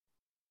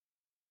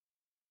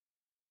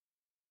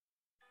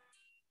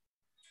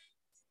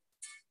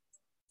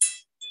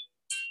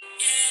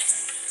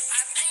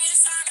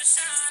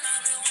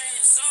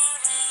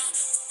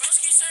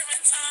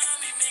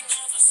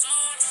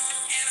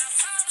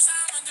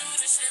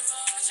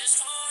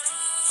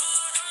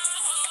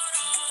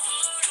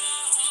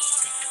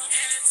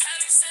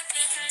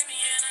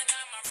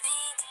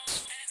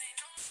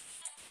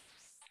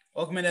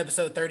Welcome to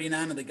episode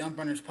 39 of the Gump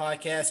Runners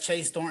podcast.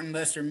 Chase Thornton,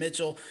 Lester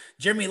Mitchell,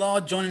 Jeremy Law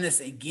joining us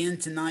again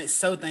tonight.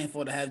 So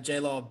thankful to have J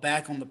Law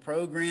back on the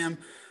program.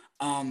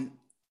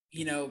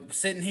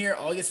 Sitting here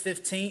August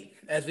 15th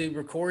as we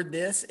record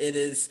this, it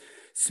is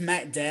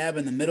smack dab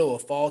in the middle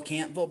of fall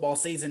camp. Football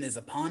season is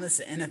upon us.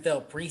 The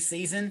NFL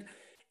preseason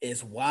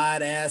is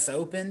wide ass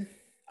open.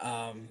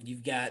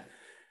 You've got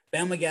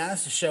Bama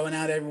guys just showing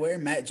out everywhere.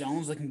 Matt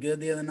Jones looking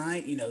good the other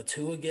night.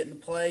 Tua getting to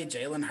play.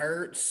 Jalen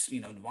Hurts.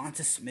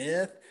 Devonta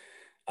Smith.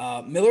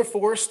 Miller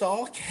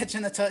Forrestall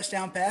catching a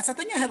touchdown pass. I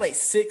think I had like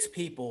 6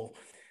 people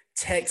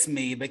text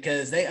me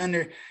because they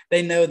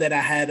know that I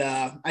had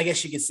I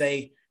guess you could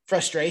say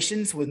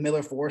frustrations with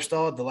Miller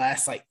Forrestall the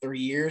last like 3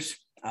 years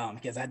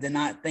because I did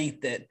not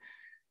think that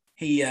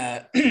he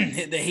that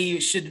he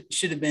should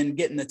have been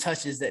getting the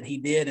touches that he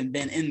did and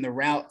been in the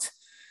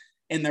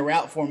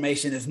route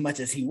formation as much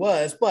as he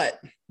was,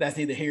 but that's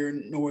neither here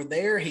nor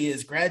there. He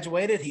has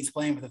graduated. He's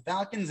playing for the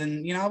Falcons,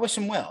 and I wish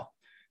him well.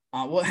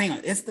 Well, hang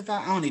on. It's the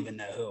Falcons. I don't even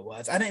know who it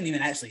was. I didn't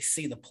even actually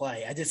see the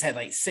play. I just had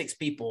like 6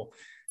 people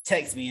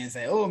text me and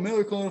say, "Oh,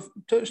 Miller caught a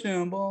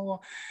touchdown, blah, blah."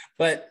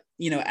 But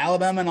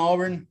Alabama and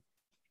Auburn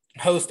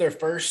host their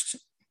first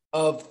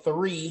of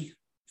 3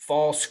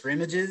 fall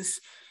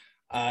scrimmages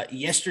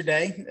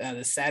yesterday,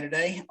 the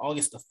Saturday,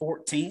 August the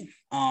 14th.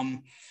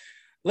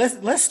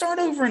 Let's start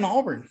over in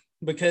Auburn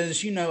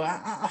because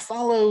I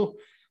follow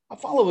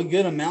a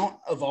good amount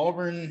of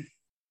Auburn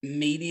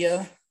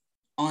media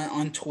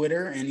on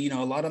Twitter, and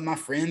a lot of my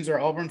friends are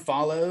Auburn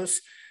follows.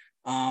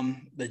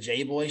 The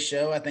J Boy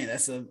show, I think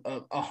that's a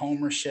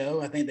Homer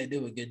show. I think they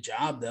do a good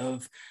job though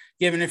of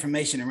giving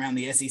information around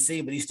the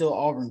SEC, but he's still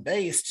Auburn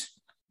based.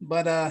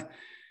 But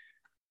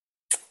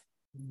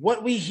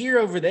what we hear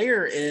over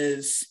there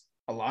is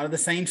a lot of the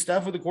same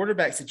stuff with the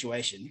quarterback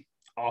situation.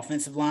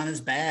 Offensive line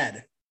is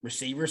bad.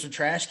 Receivers are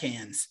trash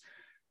cans.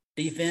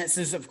 Defense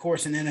is, of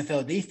course, an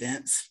NFL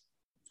defense.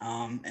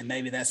 And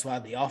maybe that's why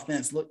the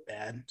offense looked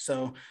bad.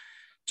 So,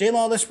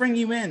 J-Law, let's bring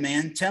you in,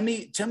 man. Tell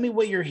me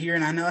what you're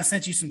hearing. I know I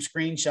sent you some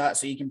screenshots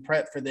so you can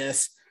prep for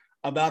this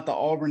about the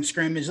Auburn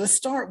scrimmage. Let's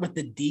start with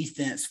the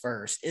defense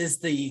first. Is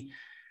the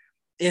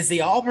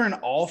Auburn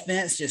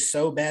offense just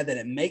so bad that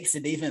it makes the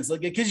defense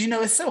look good? Because,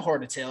 it's so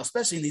hard to tell,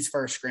 especially in these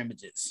first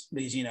scrimmages.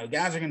 Because,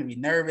 guys are going to be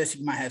nervous.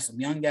 You might have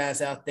some young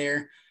guys out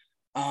there.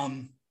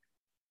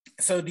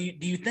 So do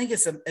you think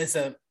it's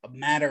a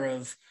matter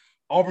of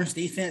Auburn's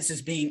defense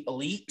just being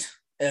elite,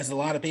 as a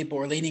lot of people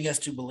are leading us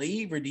to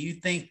believe, or do you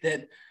think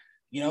that,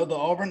 the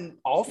Auburn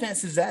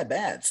offense is that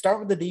bad? Start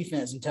with the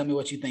defense and tell me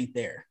what you think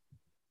there.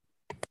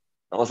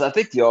 Well, I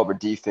think the Auburn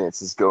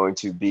defense is going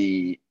to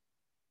be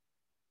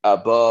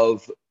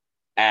above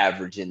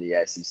average in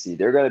the SEC.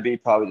 They're going to be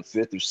probably the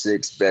 5th or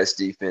 6th best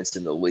defense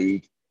in the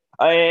league.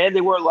 And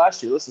they were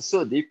last year. Listen,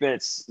 still a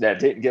defense that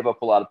didn't give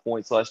up a lot of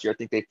points last year. I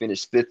think they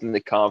finished 5th in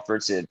the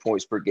conference in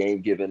points per game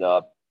given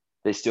up.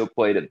 They still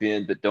played a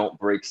bend but don't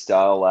break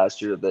style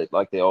last year, that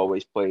like they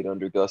always played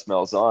under Gus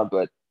Malzahn.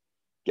 But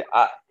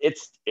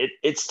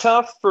it's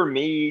tough for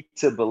me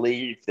to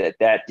believe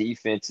that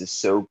defense is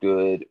so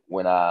good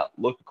when I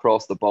look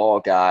across the ball,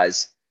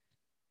 guys.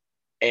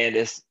 And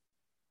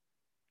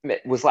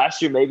was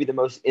last year maybe the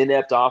most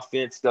inept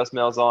offense Gus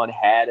Malzahn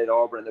had at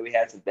Auburn. Though we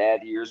had some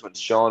bad years when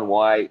Sean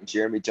White,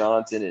 Jeremy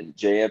Johnson, and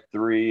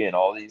JF3 and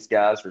all these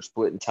guys were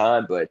splitting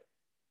time. But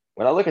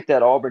when I look at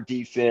that Auburn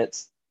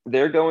defense,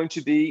 they're going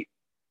to be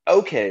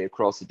okay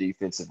across the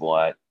defensive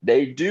line.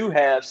 They do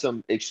have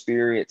some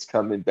experience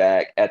coming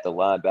back at the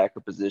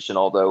linebacker position,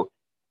 although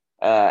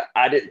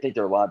I didn't think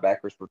their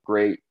linebackers were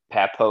great.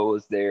 Papo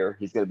is there.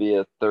 He's going to be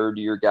a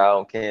 3rd-year guy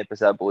on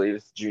campus, I believe.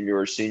 It's junior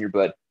or senior.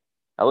 But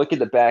I look at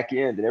the back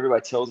end, and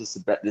everybody tells us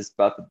about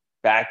the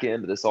back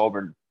end of this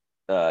Auburn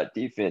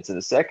defense and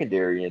the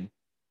secondary. And,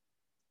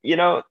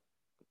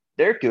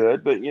 they're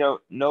good, but,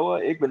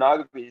 Noah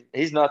Igbenogany,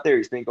 he's not there.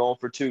 He's been gone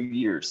for 2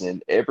 years.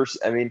 And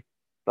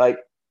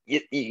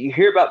you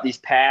hear about these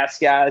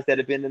past guys that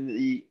have been in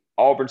the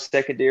Auburn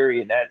secondary,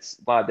 and that's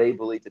why they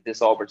believe that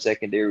this Auburn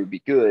secondary would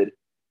be good,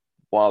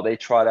 while they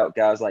tried out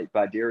guys like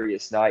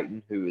Vidarius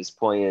Knighton, who is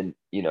playing,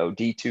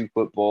 D2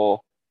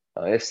 football,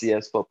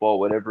 FCS football,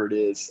 whatever it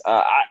is.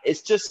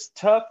 It's just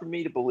tough for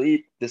me to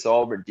believe this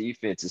Auburn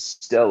defense is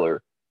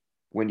stellar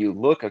when you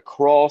look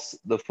across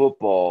the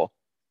football.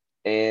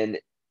 And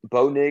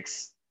Bo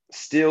Nix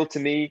still, to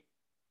me,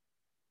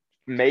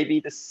 maybe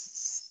the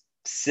 6th,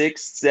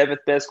 7th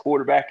best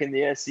quarterback in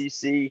the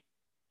SEC.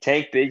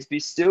 Tank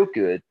Bigsby still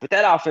good, but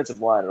that offensive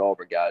line at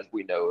Auburn, guys,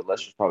 we know, and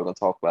Lester's probably going to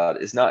talk about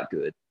it, is not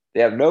good. They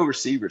have no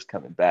receivers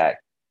coming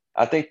back.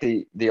 I think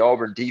the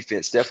Auburn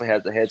defense definitely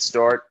has a head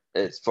start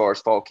as far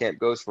as fall camp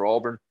goes for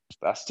Auburn,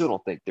 but I still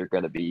don't think they're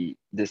going to be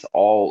this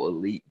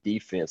all-elite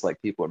defense like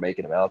people are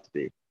making them out to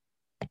be.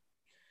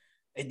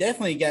 They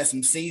definitely got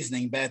some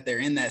seasoning back there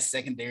in that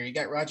secondary. You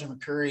got Roger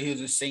McCurry,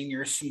 who's a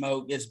senior.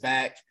 Smoke is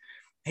back.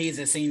 He's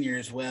a senior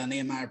as well.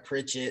 Nehemiah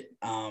Pritchett,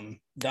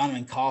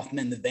 Donovan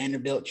Kaufman, the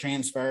Vanderbilt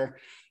transfer.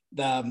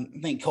 I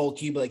think Cole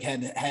Kublik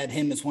had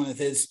him as one of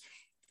his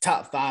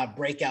top 5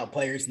 breakout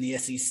players in the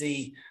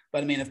SEC.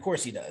 But I mean, of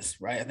course he does,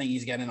 right? I think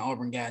he's got an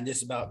Auburn guy in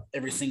just about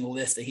every single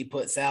list that he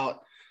puts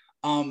out.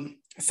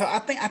 So I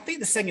think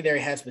the secondary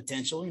has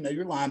potential. You know,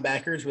 your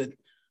linebackers with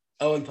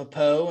Owen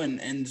Popo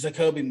and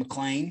Zacoby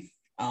McClain,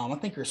 I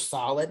think are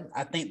solid.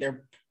 I think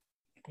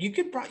you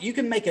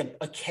can make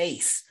a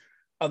case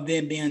of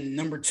them being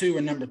number 2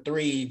 or number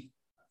 3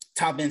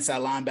 top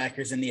inside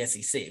linebackers in the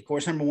SEC. Of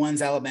course, number 1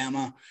 is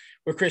Alabama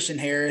with Christian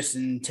Harris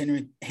and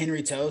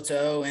Henry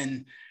Toto.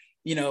 And,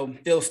 you know,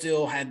 Phil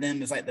Steele had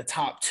them as like the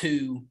top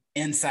 2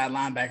 inside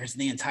linebackers in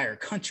the entire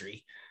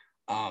country.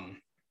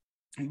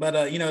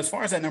 But you know, as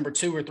far as that number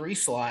 2 or 3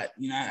 slot,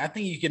 you know, I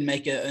think you can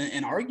make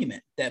an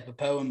argument that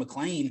Popo and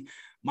McClain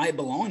might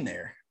belong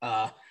there.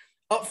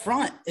 Up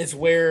front is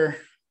where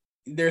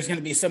there's going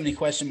to be so many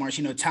question marks.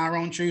 You know,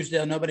 Tyrone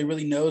Truesdale, nobody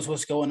really knows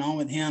what's going on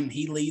with him.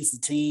 He leads the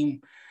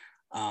team.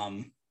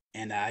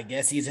 And I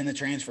guess he's in the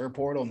transfer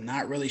portal. I'm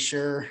not really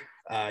sure.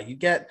 You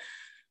got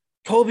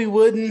Colby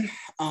Wooden,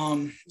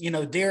 you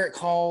know, Derek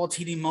Hall,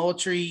 TD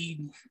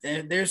Moultrie.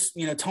 There's,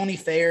 you know, Tony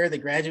Fair, the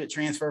graduate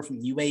transfer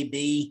from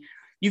UAB.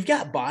 You've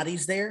got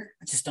bodies there.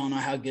 I just don't know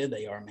how good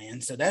they are,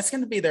 man. So that's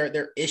going to be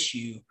their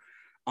issue.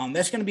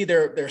 That's going to be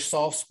their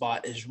soft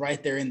spot, is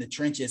right there in the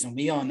trenches. And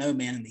we all know,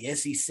 man, in the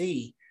SEC,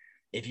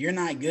 if you're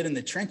not good in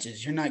the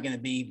trenches, you're not going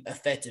to be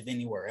effective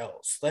anywhere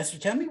else. Lester,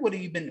 tell me what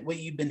you've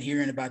been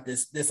hearing about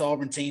this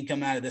Auburn team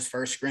coming out of this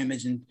first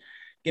scrimmage, and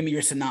give me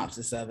your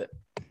synopsis of it.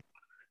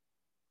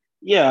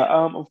 Yeah,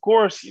 of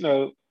course, you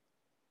know,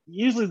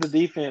 usually the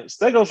defense,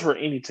 that goes for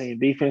any team.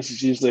 Defense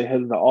is usually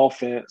ahead of the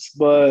offense.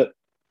 But,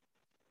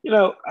 you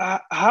know,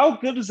 how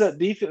good is that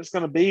defense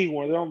going to be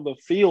when they're on the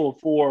field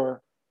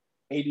for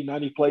 80,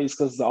 90 plays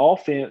because the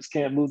offense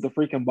can't move the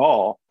freaking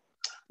ball?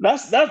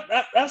 That's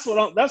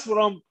what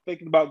I'm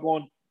thinking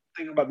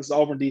about this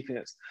Auburn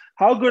defense.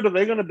 How good are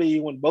they going to be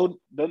when Bo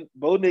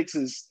Nix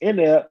is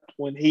inept,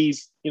 when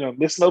he's, you know,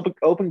 missing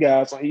open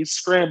guys, when he's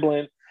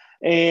scrambling,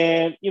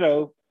 and, you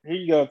know, here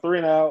you go, 3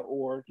 and out,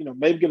 or, you know,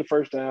 maybe get a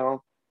first down.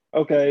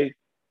 Okay,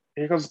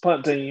 here comes the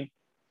punt team,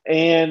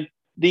 and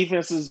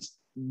defense is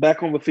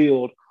back on the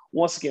field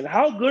once again.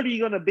 How good are you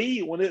going to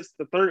be when it's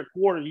the third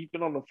quarter? You've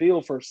been on the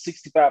field for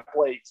 65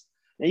 plays,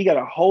 and you got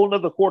a whole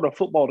nother quarter of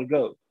football to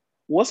go.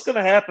 What's going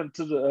to happen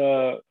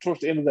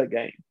towards the end of that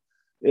game?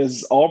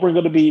 Is Auburn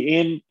going to be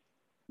in,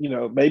 you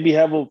know, maybe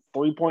have a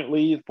 3-point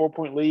lead,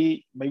 4-point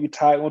lead, maybe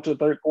tie it on to the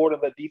third quarter,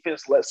 and that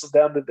defense lets them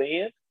down to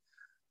the end?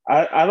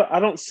 I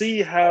don't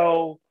see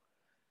how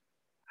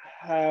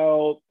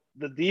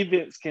the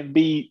defense can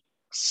be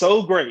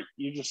so great.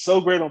 You're just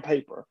so great on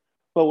paper.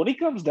 But when it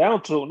comes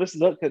down to it, when this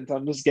nut-cutting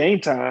time, this game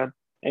time,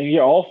 and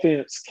your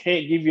offense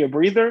can't give you a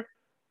breather,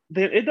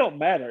 then it don't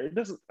matter. It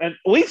doesn't. And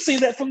we've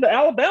seen that from the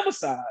Alabama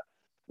side.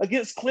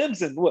 Against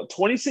Clemson,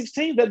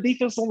 2016, that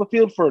defense on the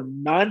field for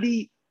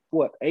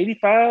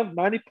 85,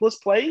 90-plus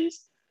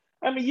plays?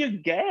 I mean, you're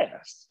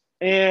gassed.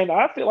 And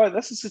I feel like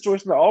that's the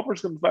situation that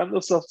Auburn's going to find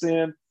themselves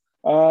in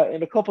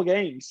a couple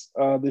games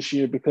this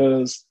year,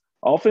 because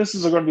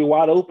offenses are going to be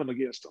wide open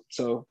against them.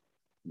 So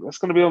that's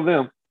going to be on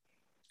them.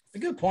 A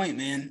good point,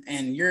 man.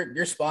 And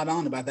you're spot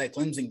on about that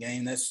Clemson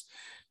game. That's,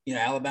 you know,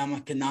 Alabama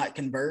could not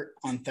convert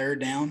on third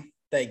down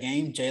that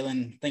game.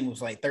 Jalen, I think,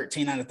 was like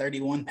 13 out of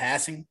 31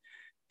 passing.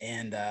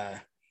 And,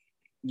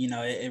 you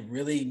know, it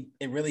really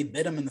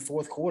bit them in the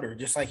fourth quarter,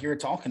 just like you were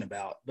talking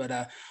about. But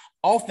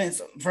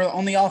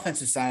on the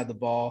offensive side of the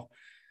ball,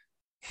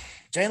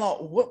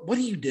 J-Law, what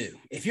do you do?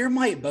 If you're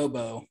Mike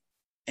Bobo,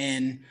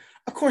 and,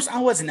 of course,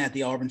 I wasn't at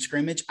the Auburn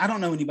scrimmage. I don't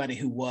know anybody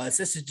who was.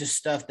 This is just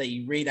stuff that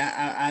you read.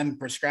 I'm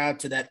prescribed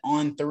to that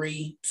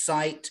On3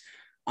 site.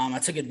 I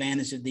took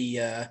advantage of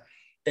the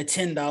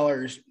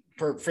 $10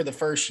 for the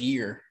first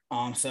year.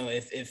 So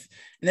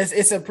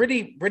it's a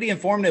pretty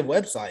informative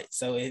website.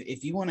 So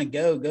if you want to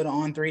go to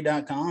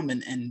on3.com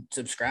and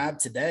subscribe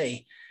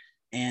today.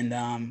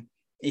 And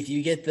if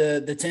you get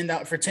the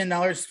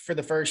 $10 for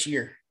the first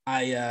year,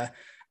 I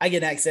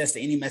get access to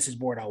any message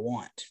board I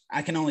want.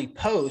 I can only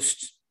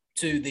post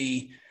to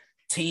the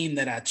team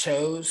that I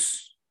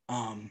chose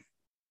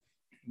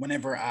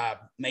whenever I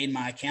made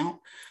my account,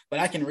 but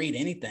I can read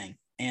anything.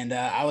 And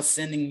I was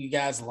sending you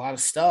guys a lot of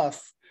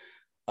stuff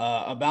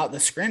about the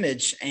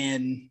scrimmage,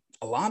 and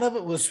a lot of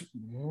it was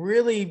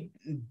really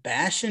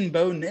bashing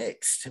Bo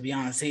Nix, to be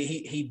honest.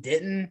 He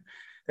didn't.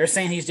 They're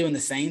saying he's doing the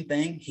same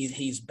thing.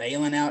 He's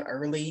bailing out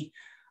early.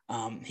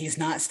 He's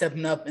not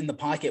stepping up in the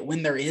pocket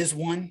when there is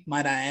one,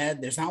 might I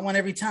add. There's not one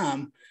every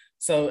time.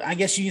 So I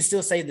guess you can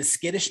still say the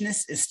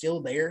skittishness is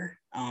still there.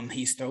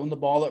 He's throwing the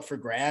ball up for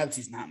grabs.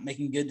 He's not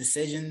making good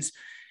decisions.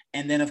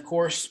 And then, of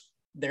course,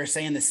 they're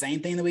saying the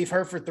same thing that we've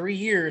heard for 3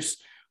 years.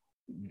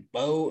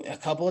 Bo, a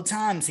couple of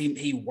times,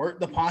 he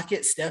worked the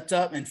pocket, stepped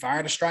up, and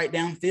fired a strike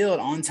downfield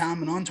on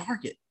time and on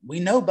target. We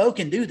know Bo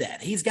can do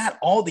that. He's got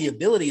all the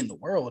ability in the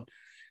world.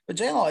 But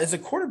J-Law, as a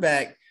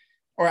quarterback,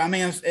 Or, I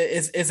mean,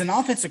 as an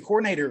offensive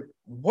coordinator,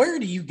 where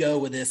do you go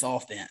with this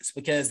offense?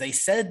 Because they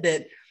said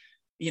that,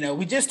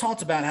 we just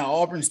talked about how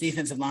Auburn's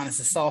defensive line is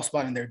a soft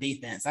spot in their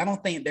defense. I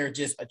don't think they're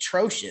just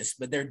atrocious,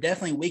 but they're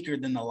definitely weaker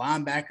than the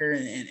linebacker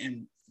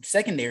and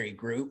secondary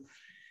group.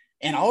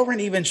 And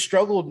Auburn even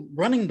struggled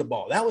running the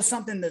ball. That was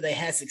something that they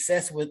had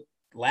success with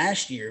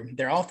last year.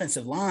 Their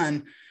offensive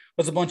line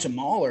was a bunch of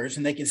maulers,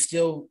 and they could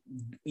still,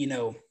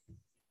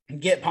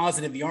 get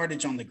positive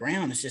yardage on the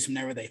ground. It's just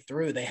whenever they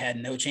threw, they had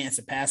no chance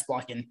of pass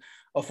blocking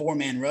a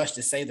 4-man rush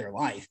to save their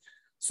life.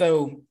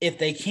 So if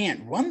they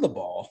can't run the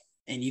ball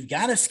and you've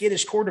got a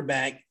skittish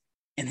quarterback,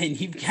 and then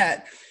you've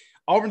got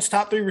Auburn's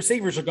top 3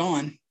 receivers are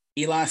gone,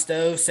 Eli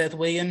Stove, Seth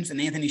Williams, and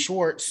Anthony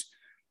Schwartz,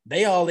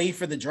 they all leave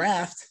for the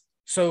draft.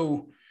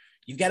 So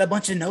you've got a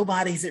bunch of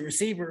nobodies at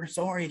receiver.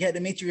 Sorry, you got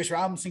Demetrius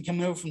Robinson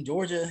coming over from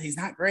Georgia. He's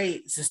not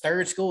great. It's his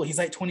 3rd school. He's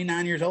like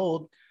 29 years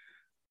old.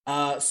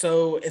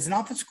 So as an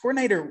offensive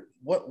coordinator,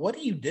 what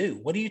do you do?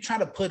 What do you try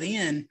to put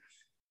in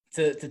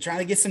to try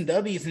to get some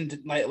W's, and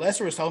like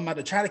Lester was talking about,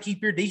 to try to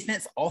keep your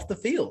defense off the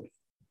field?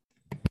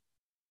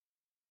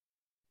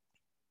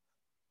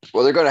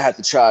 Well, they're going to have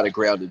to try to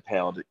ground and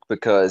pound it,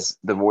 because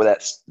the more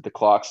that the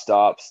clock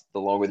stops, the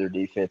longer their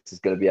defense is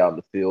going to be out in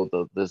the field.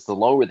 The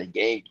longer the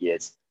game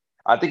gets.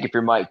 I think if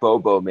you're Mike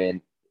Bobo,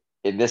 man,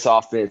 in this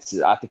offense,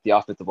 I think the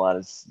offensive line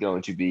is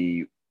going to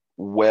be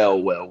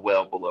well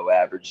below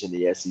average in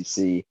the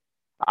SEC.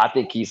 I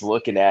think he's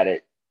looking at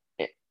it.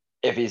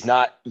 If he's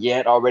not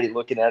yet already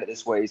looking at it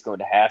this way, he's going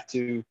to have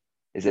to.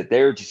 Is that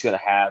they're just going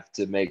to have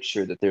to make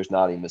sure that there's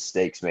not any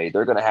mistakes made.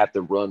 They're going to have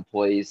to run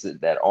plays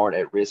that aren't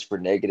at risk for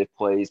negative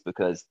plays,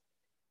 because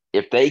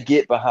if they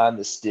get behind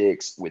the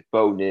sticks with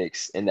Bo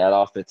Nix and that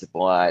offensive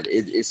line,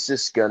 it's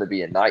just going to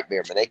be a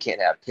nightmare. But they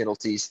can't have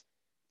penalties,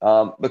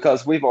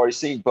 because we've already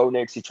seen Bo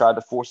Nix. He tried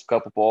to force a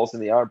couple balls in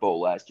the Iron Bowl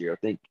last year. I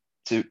think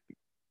two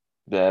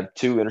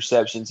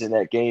interceptions in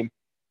that game.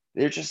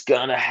 They're just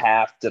going to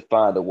have to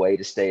find a way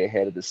to stay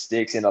ahead of the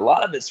sticks. And a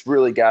lot of it's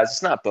really, guys,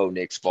 it's not Bo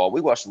Nix's fault.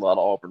 We watched a lot of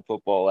Auburn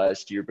football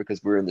last year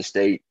because we were in the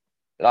state.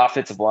 The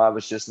offensive line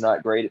was just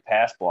not great at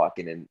pass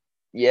blocking. And,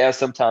 yeah,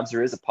 sometimes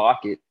there is a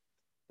pocket.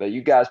 But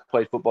you guys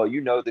play football.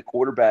 You know the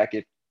quarterback,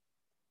 if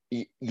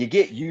you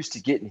get used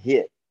to getting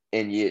hit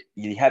and you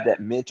have that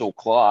mental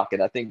clock.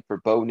 And I think for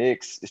Bo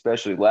Nix,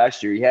 especially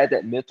last year, he had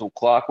that mental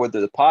clock,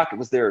 whether the pocket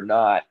was there or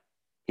not.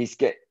 He's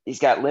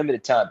got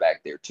limited time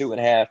back there,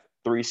 2.5,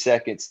 3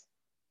 seconds.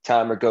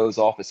 Timer goes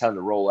off. It's time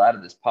to roll out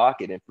of this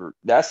pocket. And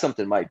that's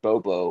something Mike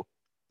Bobo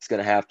is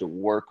going to have to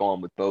work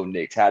on with Bo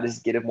Nix. How does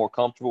he get him more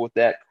comfortable with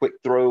that? Quick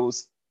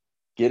throws,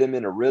 get him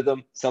in a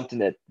rhythm, something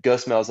that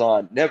Gus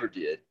Malzahn never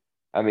did.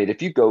 I mean,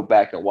 if you go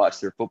back and watch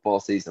their football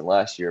season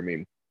last year, I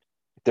mean,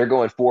 they're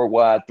going 4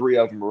 wide, 3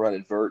 of them are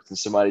running verts, and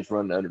somebody's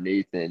running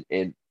underneath. And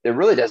it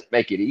really doesn't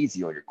make it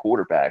easy on your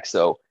quarterback.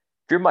 So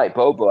if you're Mike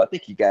Bobo, I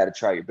think you got to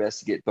try your best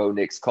to get Bo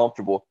Nix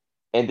comfortable.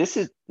 And this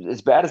is as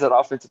bad as that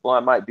offensive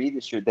line might be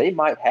this year. They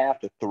might have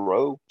to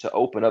throw to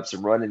open up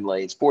some running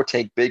lanes for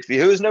Tank Bigsby,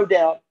 who is no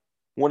doubt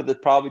one of the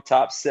probably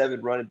top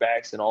 7 running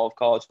backs in all of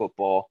college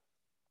football.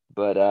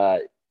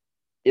 But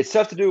it's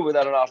tough to do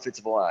without an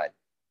offensive line.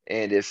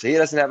 And if he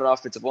doesn't have an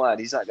offensive line,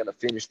 he's not going to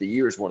finish the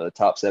year as one of the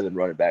top 7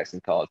 running backs in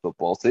college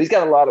football. So he's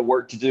got a lot of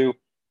work to do.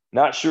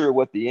 Not sure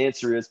what the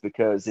answer is,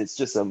 because it's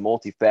just a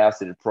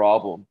multifaceted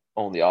problem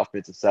on the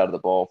offensive side of the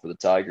ball for the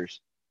Tigers.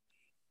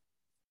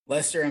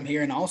 Lester, I'm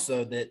hearing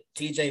also that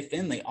TJ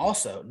Finley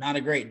also not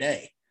a great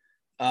day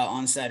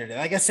on Saturday.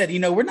 Like I said,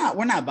 we're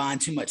not buying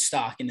too much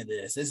stock into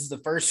this. This is the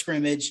first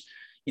scrimmage.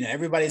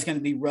 Everybody's going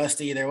to be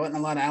rusty. There wasn't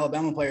a lot of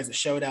Alabama players that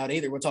showed out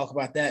either. We'll talk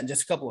about that in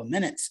just a couple of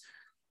minutes.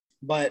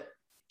 But,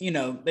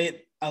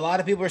 a lot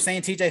of people are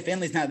saying TJ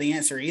Finley's not the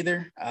answer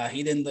either.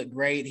 He didn't look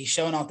great. He's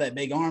showing off that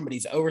big arm, but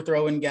he's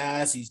overthrowing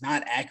guys. He's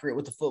not accurate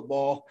with the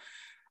football.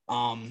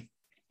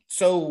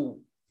 So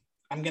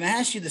I'm going to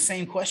ask you the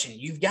same question.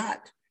 You've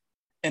got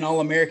an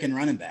All-American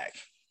running back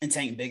in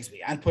Tank Bigsby.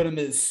 I'd put him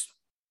as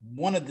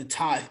one of the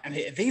top.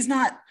 If he's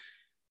not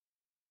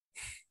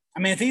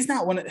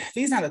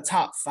a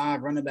top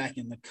 5 running back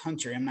in the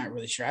country, I'm not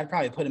really sure. I'd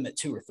probably put him at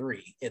 2 or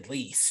 3 at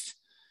least.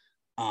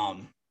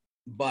 And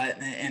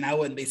I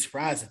wouldn't be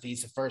surprised if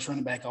he's the first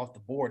running back off the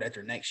board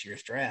after next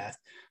year's draft.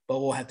 But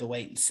we'll have to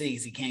wait and see,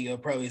 because he can't go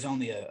pro. He's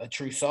only a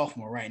true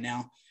sophomore right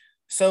now.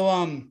 So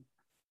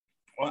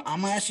well,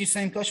 I'm going to ask you the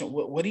same question.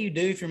 What do you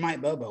do if you're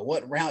Mike Bobo?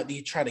 What route do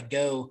you try to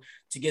go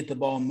to get the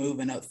ball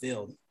moving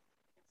upfield?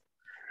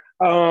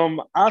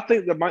 I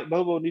think that Mike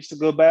Bobo needs to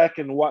go back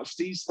and watch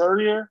Steve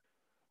Spurrier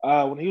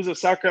when he was at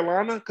South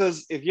Carolina,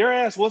 because if your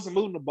ass wasn't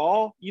moving the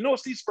ball, you know what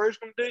Steve Spurrier's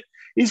going to do?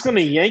 He's going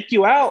to yank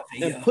you out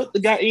and put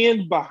the guy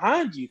in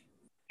behind you.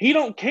 He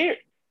don't care.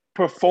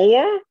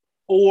 Perform,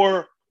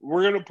 or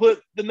we're going to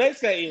put the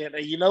next guy in.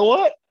 And you know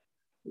what?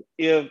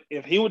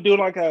 If he would do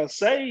like I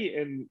say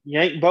and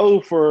yank Bo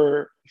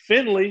for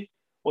Finley,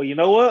 well, you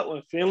know what?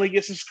 When Finley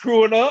gets to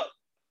screwing up,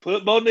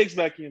 put Bo Nix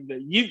back in there.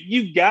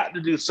 You got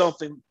to do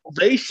something.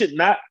 They should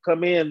not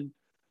come in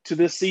to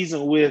this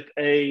season with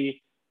a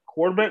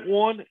quarterback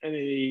 1 and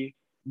a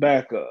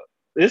backup.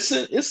 It's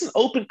an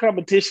open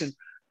competition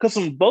because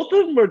when both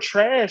of them are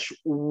trash,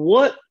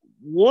 what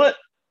what's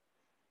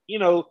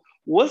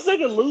they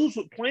gonna lose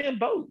with playing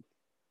both?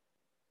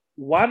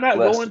 Why not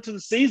go Lester. into the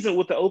season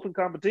with the open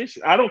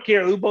competition? I don't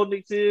care who Bo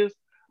Nix is.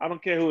 I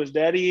don't care who his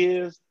daddy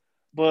is. They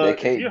But if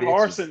can't you're bench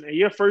him. Harsin and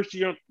your first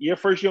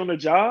year on the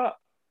job,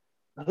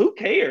 who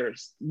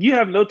cares? You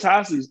have no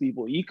ties to these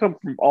people. You come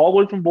from all the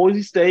way from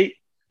Boise State.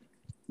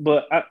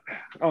 But I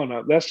don't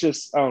know. That's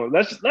just I don't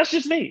know. That's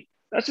just me.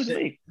 That's just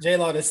me. J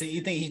Law, does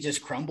you think he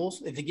just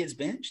crumbles if he gets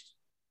benched?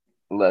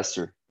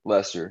 Lester.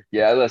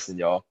 Yeah, listen,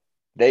 y'all.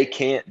 They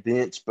can't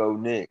bench Bo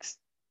Nix.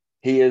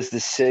 He is the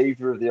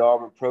savior of the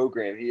Auburn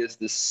program. He is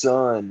the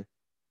son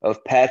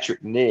of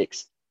Patrick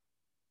Nix.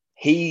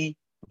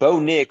 Bo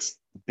Nix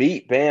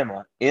beat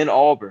Bama in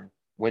Auburn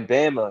when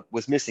Bama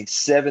was missing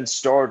 7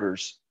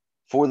 starters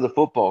for the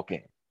football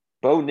game.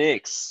 Bo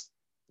Nix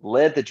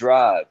led the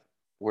drive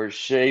where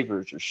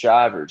Shivers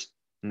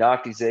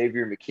knocked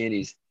Xavier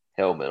McKinney's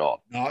helmet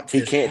off. Knocked He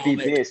his can't be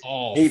helmet benched.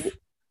 off.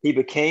 He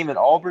became an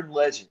Auburn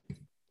legend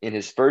in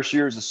his first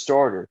year as a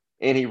starter,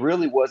 and he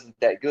really wasn't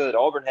that good.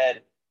 Auburn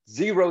had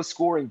 0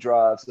 scoring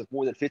drives of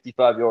more than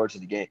 55 yards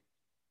in the game.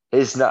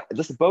 It's not.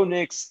 Listen, Bo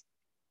Nix,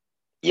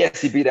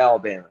 yes, he beat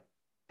Alabama.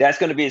 That's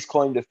going to be his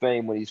claim to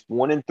fame when he's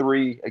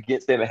 1-3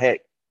 against Bama.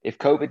 Heck, if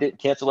COVID didn't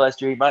cancel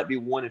last year, he might be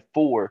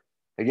 1-4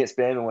 against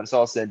Bama when it's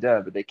all said and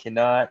done. But they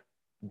cannot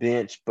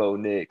bench Bo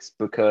Nix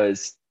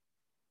because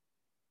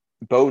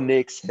Bo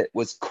Nix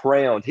was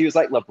crowned. He was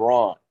like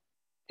LeBron.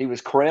 He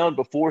was crowned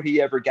before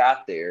he ever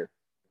got there,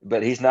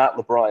 but he's not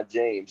LeBron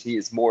James. He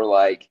is more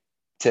like,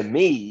 to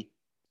me,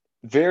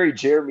 very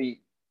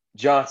Jeremy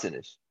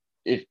Johnson-ish.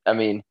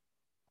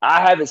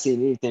 I haven't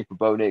seen anything from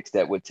Bo Nix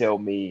that would tell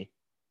me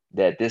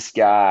that this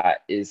guy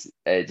is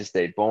just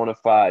a bona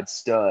fide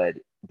stud,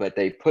 but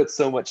they put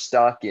so much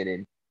stock in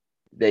him.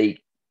 They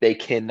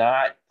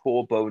cannot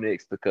pull Bo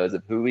Nix because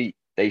of who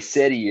they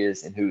said he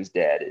is and who his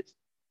dad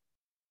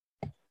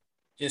is.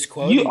 Just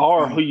quoting. You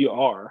are who you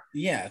are.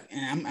 Yeah,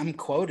 and I'm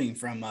quoting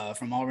from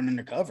Auburn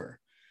Undercover.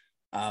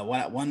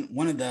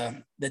 One of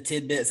the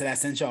tidbits that I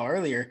sent y'all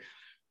earlier.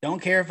 Don't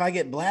care if I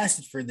get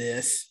blasted for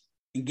this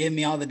and give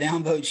me all the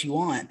downvotes you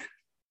want.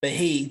 But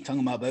he,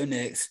 talking about Bo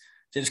Nix,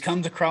 just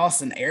comes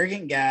across an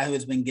arrogant guy who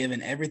has been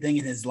given everything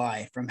in his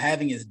life, from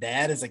having his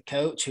dad as a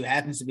coach who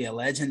happens to be a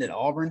legend at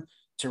Auburn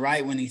to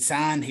right when he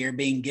signed here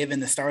being given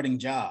the starting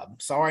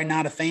job. Sorry,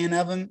 not a fan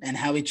of him and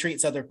how he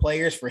treats other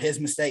players for his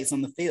mistakes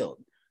on the field.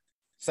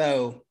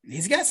 So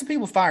he's got some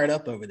people fired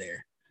up over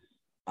there.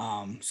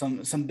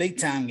 Some big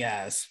time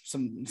guys,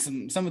 some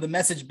of the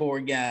message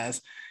board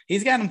guys.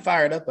 He's got them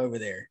fired up over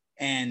there.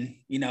 And,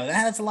 that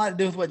has a lot to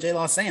do with what J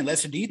Law's saying.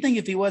 Lester, do you think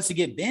if he was to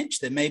get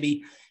benched that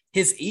maybe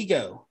his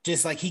ego,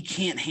 just like he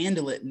can't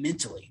handle it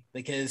mentally?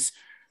 Because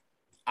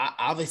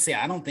obviously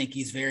I don't think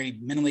he's very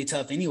mentally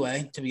tough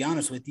anyway, to be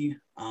honest with you.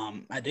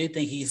 I do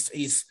think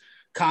he's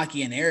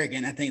cocky and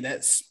arrogant. I think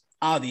that's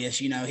obvious.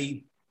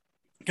 He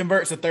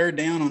converts a third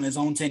down on his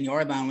own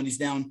 10-yard line when he's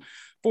down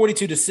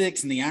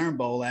 42-6 in the Iron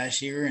Bowl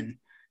last year. And,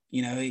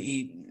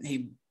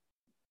 he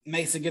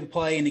makes a good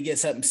play and he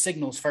gets up and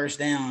signals first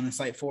down.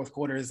 It's like fourth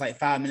quarter. It's like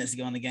 5 minutes to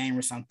go in the game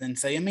or something.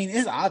 So,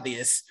 it's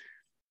obvious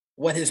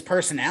what his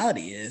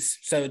personality is.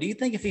 So do you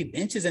think if he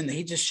benches him that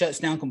he just shuts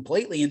down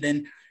completely? And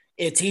then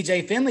if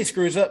TJ Finley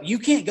screws up, you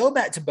can't go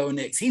back to Bo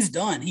Nix. He's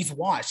done. He's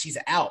washed. He's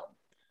out.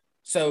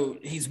 So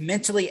he's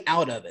mentally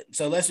out of it.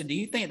 So Lester, do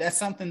you think that's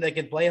something that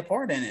could play a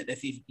part in it?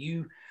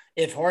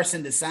 If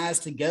Harsin decides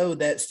to go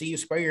that Steve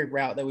Spurrier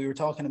route that we were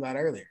talking about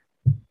earlier?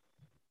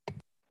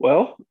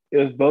 Well,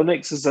 if Bo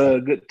Nix is a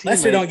good teammate,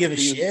 Lester don't give a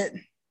shit.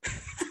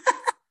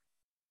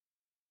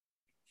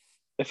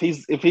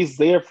 If he's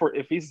there for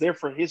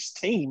his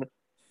team,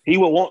 he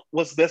will want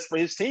what's best for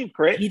his team.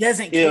 Correct? He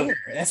doesn't care.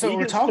 That's what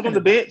we're talking on the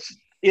about.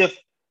 bench.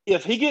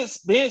 If he gets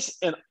benched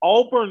and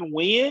Auburn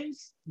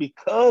wins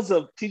because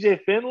of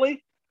TJ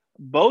Finley,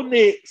 Bo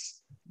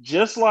Nix,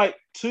 just like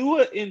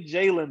Tua and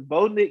Jalen,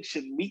 Bo Nix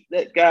should meet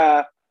that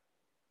guy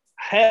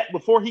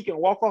before he can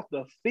walk off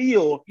the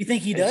field. You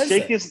think he does?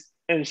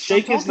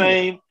 Shake his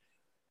name.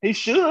 He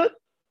should.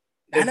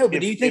 I know,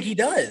 but do you think he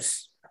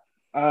does?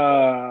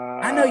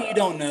 I know you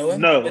don't know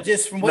him, but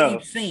just from what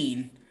you've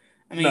seen,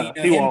 him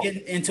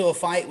getting into a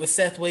fight with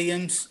Seth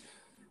Williams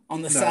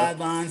on the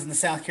sidelines in the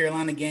South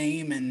Carolina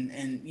game,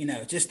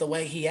 and just the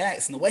way he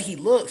acts and the way he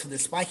looks with the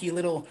spiky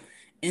little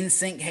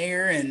in-sync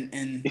hair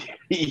and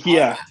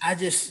yeah, I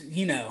just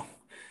hell,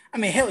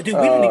 dude, we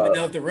don't even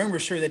know if the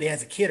rumor's true that he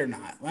has a kid or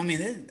not.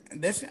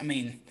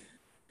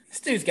 This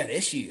dude's got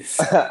issues.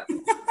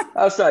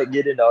 I'll start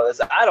getting all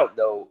this. I don't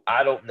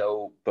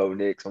know Bo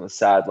Nix on the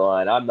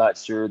sideline. I'm not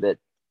sure that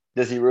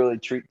does he really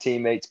treat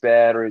teammates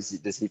bad, or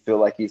does he feel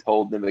like he's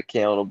holding them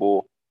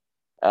accountable?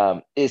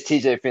 Is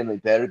TJ Finley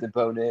better than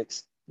Bo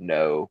Nix?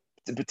 No,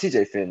 but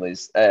TJ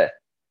Finley's has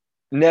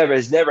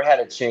never had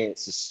a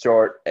chance to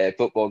start a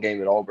football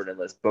game at Auburn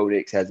unless Bo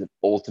Nix has an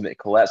ultimate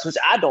collapse, which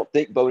I don't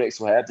think Bo Nix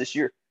will have this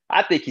year.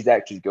 I think he's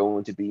actually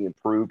going to be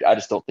improved. I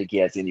just don't think he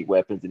has any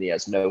weapons and he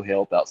has no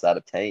help outside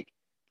of Tank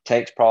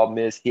Tank's problem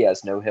is he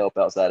has no help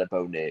outside of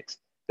Bo Nix.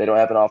 They don't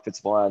have an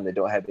offensive line. They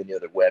don't have any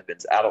other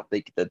weapons. I don't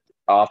think the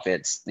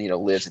offense,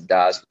 lives and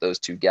dies with those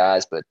two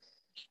guys. But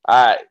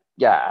I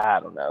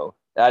don't know.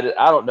 I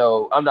don't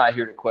know. I'm not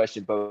here to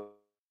question Bo's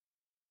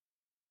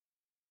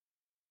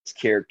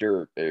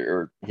character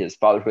or his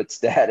fatherhood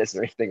status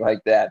or anything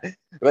like that.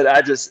 But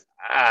I just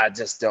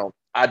don't.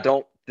 I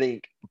don't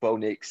think Bo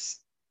Nix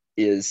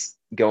is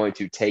going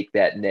to take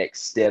that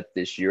next step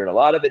this year, and a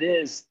lot of it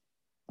is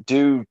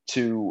due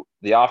to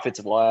the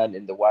offensive line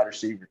and the wide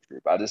receiver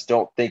group. I just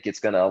don't think it's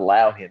going to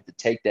allow him to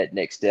take that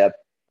next step.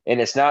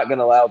 And it's not going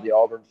to allow the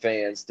Auburn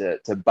fans to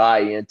buy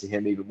into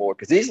him even more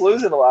because he's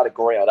losing a lot of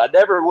ground. I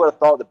never would have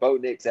thought that Bo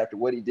Nix, after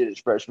what he did his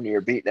freshman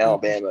year beating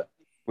Alabama,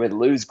 would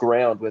lose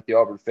ground with the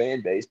Auburn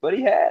fan base, but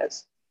he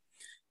has.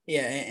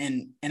 Yeah,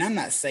 and I'm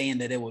not saying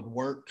that it would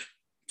work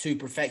to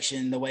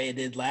perfection the way it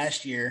did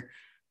last year.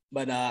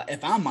 But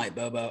if I'm Mike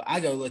Bobo, I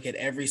go look at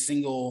every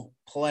single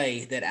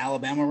play that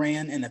Alabama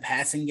ran in the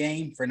passing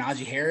game for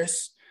Najee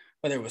Harris,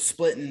 whether it was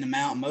splitting them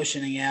out,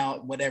 motioning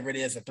out, whatever it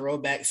is, a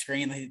throwback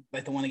screen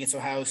like the one against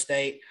Ohio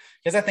State.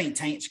 Because I think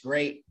Tank's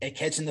great at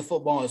catching the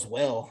football as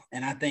well.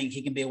 And I think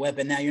he can be a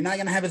weapon. Now, you're not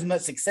going to have as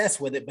much success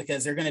with it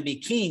because they're going to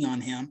be keying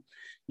on him.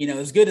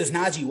 As good as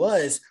Najee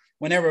was,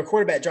 whenever a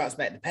quarterback drops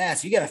back to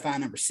pass, you got to find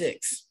number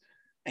 6.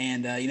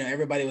 And,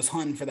 everybody was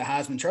hunting for the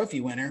Heisman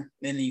Trophy winner,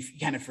 and you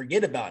kind of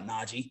forget about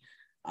Najee.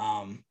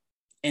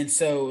 And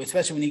so,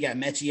 especially when you got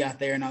Mechie out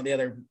there and all the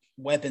other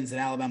weapons that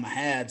Alabama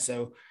had.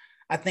 So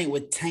I think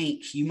with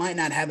Tank, you might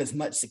not have as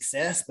much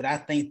success, but I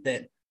think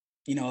that,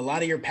 a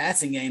lot of your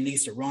passing game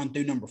needs to run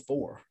through number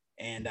 4.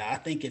 And I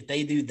think if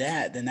they do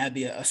that, then that'd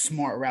be a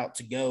smart route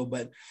to go.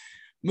 But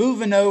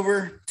moving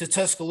over to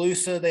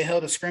Tuscaloosa, they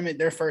held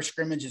their first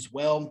scrimmage as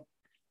well.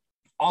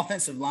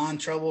 Offensive line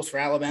troubles for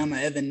Alabama.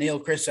 Evan Neal,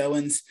 Chris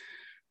Owens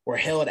were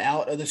held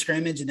out of the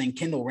scrimmage, and then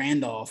Kendall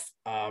Randolph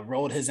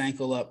rolled his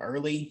ankle up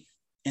early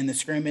in the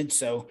scrimmage.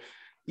 So,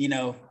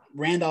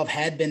 Randolph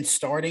had been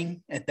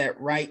starting at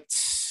that right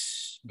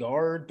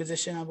guard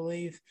position, I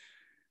believe.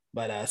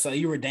 But so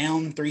you were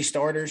down 3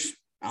 starters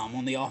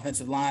on the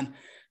offensive line.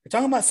 We're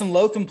talking about some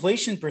low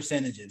completion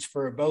percentages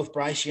for both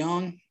Bryce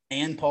Young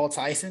and Paul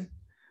Tyson.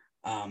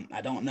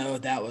 I don't know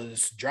if that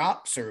was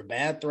drops or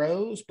bad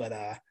throws, but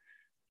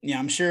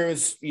I'm sure it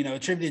was,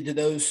 attributed to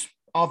those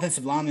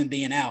offensive linemen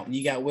being out. And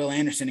you got Will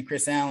Anderson and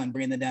Chris Allen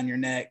breathing down your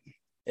neck.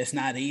 It's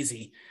not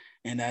easy.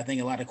 And I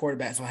think a lot of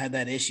quarterbacks will have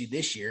that issue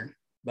this year.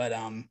 But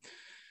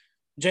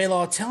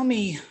J-Law, tell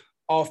me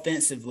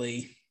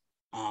offensively,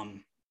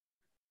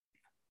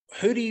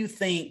 who do you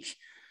think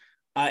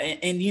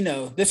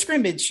the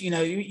scrimmage,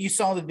 you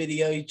saw the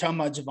video, you're talking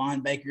about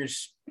Javon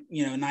Baker's,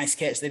 nice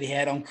catch that he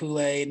had on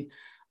Kool-Aid.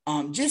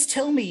 Just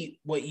tell me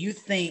what you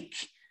think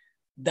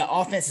the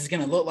offense is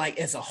going to look like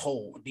as a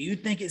whole. Do you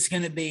think it's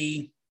going to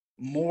be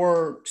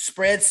more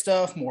spread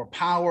stuff, more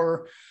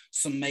power,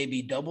 some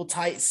maybe double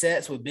tight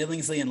sets with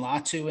Billingsley and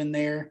Latu in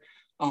there?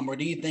 Or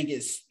do you think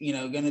it's,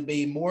 going to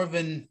be more of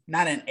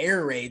not an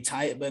air raid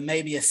type, but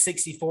maybe a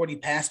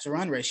 60-40 pass to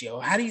run ratio?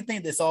 How do you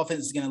think this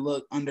offense is going to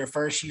look under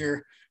first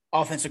year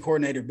offensive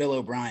coordinator Bill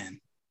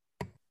O'Brien?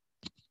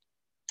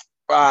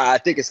 I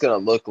think it's going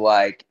to look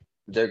like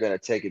they're going to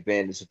take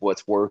advantage of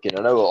what's working.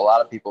 I know a lot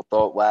of people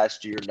thought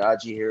last year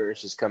Najee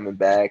Harris is coming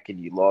back and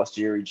you lost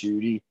Jerry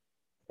Jeudy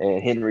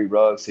and Henry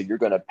Ruggs, so you're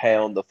going to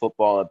pound the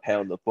football.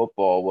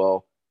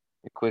 Well,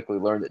 we quickly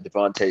learned that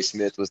Devontae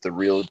Smith was the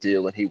real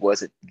deal, and he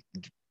wasn't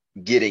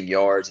getting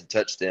yards and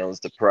touchdowns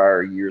the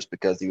prior years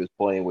because he was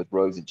playing with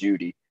Ruggs and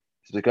Jeudy.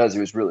 It's because he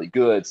was really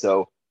good.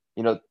 So,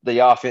 the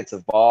offense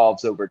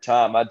evolves over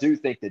time. I do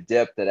think the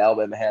depth that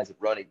Alabama has at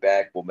running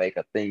back will make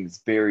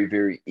things very,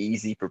 very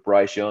easy for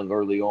Bryce Young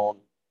early on.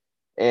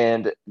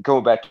 And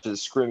going back to the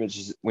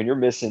scrimmages, when you're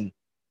missing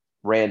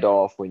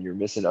Randolph, when you're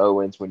missing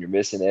Owens, when you're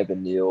missing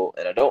Evan Neal,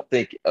 and I don't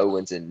think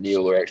Owens and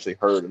Neal are actually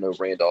hurt. I know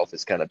Randolph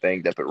is kind of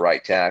banged up at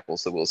right tackle,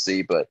 so we'll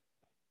see. But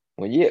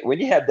when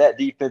you have that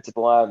defensive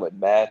line with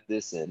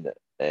Mathis and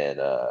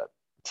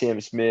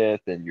Tim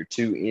Smith and your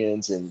 2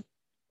 ends and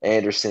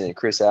Anderson and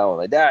Chris Allen,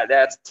 like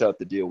that's tough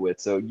to deal with.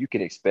 So you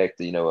can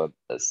expect, a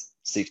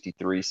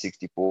 63,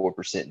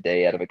 64%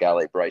 day out of a guy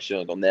like Bryce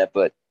Young on that.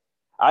 But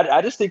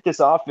I just think this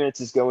offense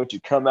is going to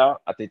come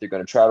out. I think they're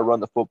going to try to run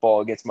the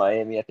football against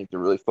Miami. I think they're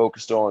really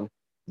focused on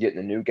getting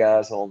the new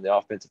guys on the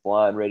offensive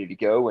line ready to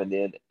go. And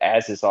then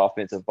as this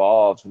offense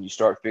evolves, when you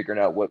start figuring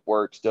out what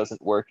works,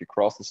 doesn't work, you're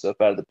crossing stuff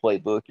out of the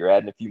playbook, you're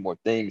adding a few more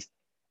things.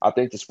 I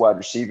think this wide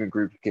receiving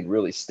group can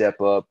really step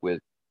up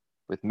with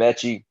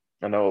Mechie.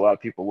 I know a lot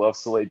of people love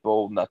Slade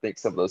Bolden. I think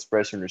some of those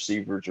freshman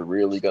receivers are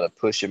really going to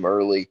push him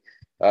early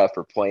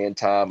for playing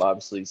time.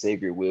 Obviously,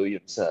 Xavier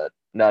Williams,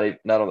 not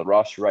on the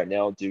roster right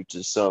now due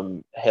to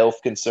some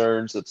health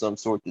concerns of some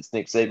sort that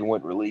Nick Saban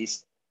wouldn't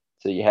release.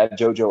 So you have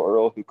JoJo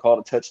Earl, who caught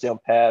a touchdown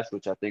pass,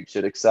 which I think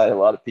should excite a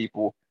lot of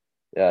people.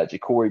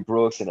 Ja'Cory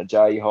Brooks and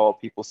Ajayi Hall,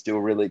 people still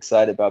really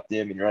excited about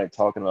them, and you're not even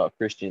talking about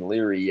Christian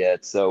Leary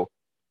yet. So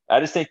I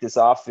just think this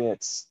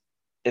offense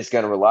is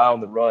going to rely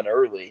on the run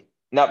early,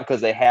 not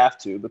because they have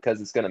to,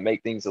 because it's going to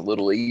make things a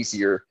little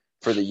easier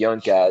for the young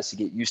guys to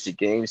get used to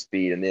game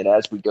speed. And then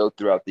as we go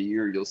throughout the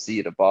year, you'll see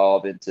it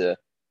evolve into,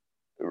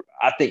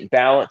 I think,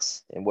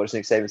 balance. And what does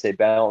Nick Saban say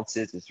balance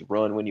is? It's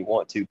run when you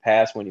want to,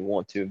 pass when you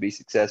want to, and be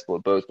successful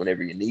at both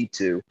whenever you need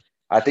to.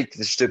 I think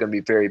they're still going to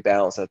be very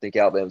balanced. I think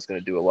Alabama's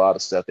going to do a lot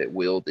of stuff at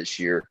will this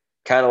year,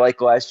 kind of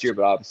like last year,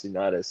 but obviously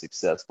not as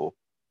successful.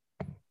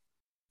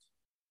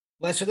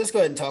 Lester, let's go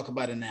ahead and talk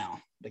about it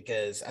now,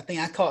 because I think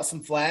I caught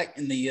some flack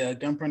in the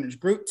Gump Runners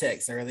group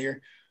text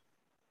earlier.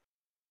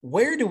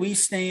 Where do we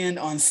stand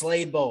on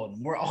Slade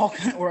Bolden? We're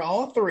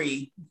all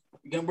three.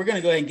 We're going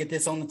to go ahead and get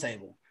this on the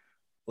table.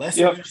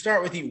 Lester, we're going to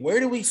start with you. Where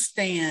do we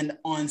stand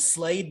on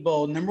Slade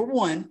Bolden? Number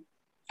one,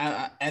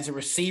 as a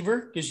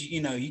receiver, because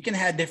you can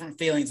have different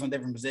feelings on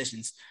different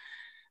positions.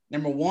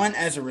 Number one,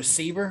 as a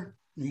receiver,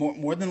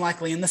 more than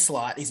likely in the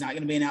slot. He's not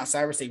going to be an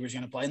outside receiver. He's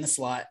going to play in the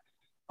slot.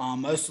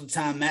 Most of the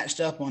time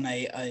matched up on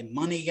a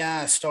money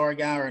guy, a star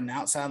guy, or an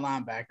outside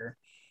linebacker.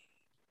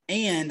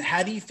 And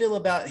how do you feel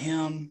about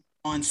him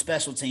on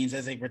special teams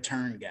as a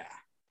return guy?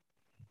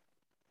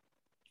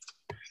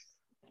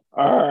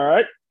 All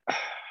right.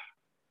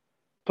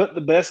 Put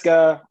the best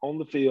guy on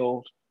the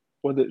field,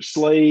 whether it's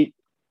Slade,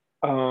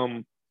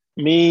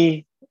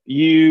 me,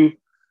 you,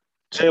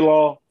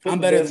 J-Law. I'm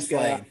better than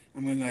Slade.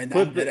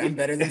 I'm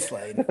better than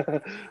Slade.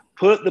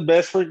 Put the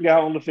best freaking guy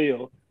on the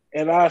field.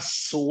 And I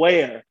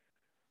swear,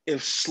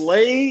 if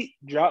Slade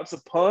drops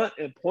a punt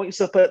and points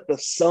up at the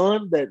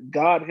sun that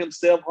God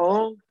himself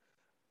hung,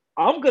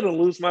 I'm going to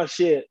lose my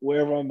shit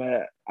wherever I'm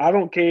at. I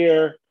don't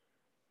care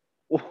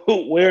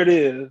where it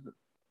is.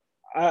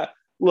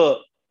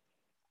 Look,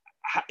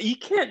 you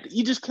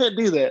just can't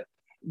do that.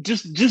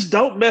 Just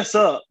don't mess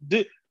up.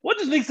 What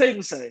does Nick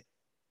Saban say?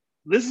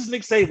 This is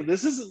Nick Saban.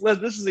 This is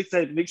Nick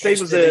Saban. Nick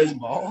Saban says,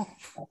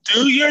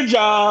 do your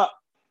job,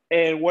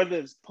 and whether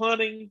it's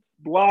punting,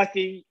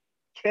 blocking,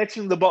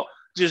 catching the ball,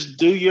 just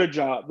do your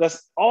job.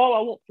 That's all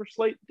I want for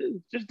Slate to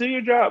do. Just do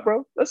your job,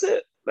 bro. That's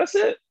it.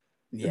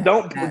 Yeah.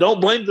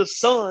 Don't blame the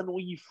sun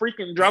when you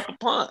freaking drop a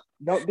punt.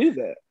 Don't do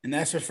that. And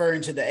that's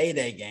referring to the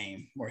A-Day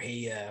game where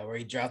he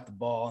dropped the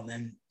ball, and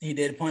then he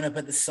did point up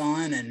at the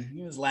sun, and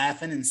he was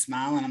laughing and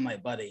smiling. I'm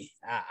like, buddy,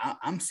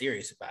 I'm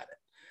serious about it.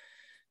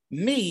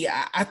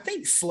 I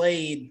think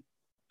Slade,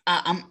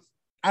 I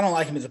don't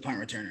like him as a punt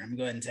returner. I'm going to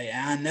go ahead and tell you.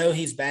 I know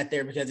he's back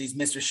there because he's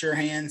Mr. Sure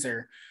Hands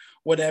or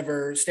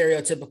whatever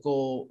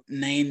stereotypical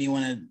name you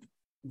want to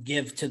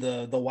give to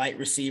the white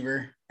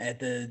receiver at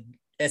the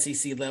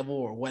SEC level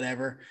or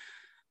whatever.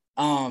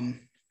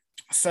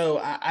 So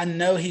I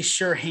know he's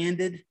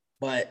sure-handed,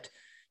 but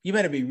you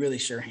better be really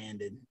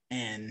sure-handed.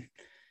 And,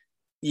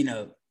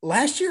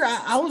 last year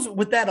I was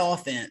with that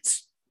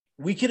offense.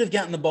 We could have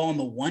gotten the ball on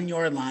the 1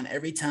 yard line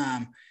every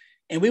time.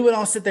 And we would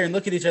all sit there and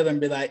look at each other and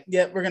be like,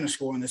 yeah, we're going to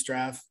score on this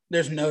drive.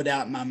 There's no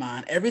doubt in my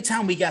mind. Every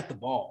time we got the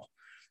ball.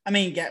 I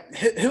mean,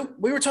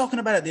 we were talking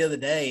about it the other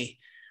day.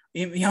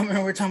 You remember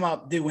we were talking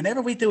about, dude,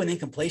 whenever we threw an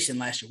incompletion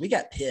last year, we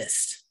got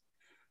pissed.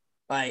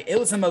 Like, it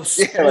was the most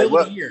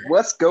spoiled year.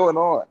 What's going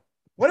on?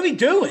 What are we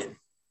doing?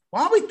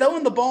 Why are we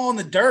throwing the ball in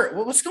the dirt?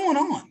 What's going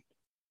on?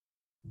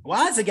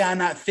 Why is the guy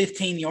not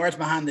 15 yards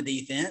behind the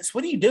defense?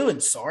 What are you doing,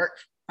 Sark?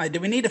 Like,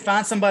 do we need to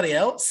find somebody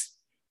else?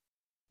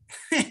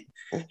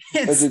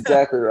 That's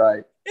exactly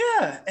right.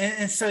 Yeah.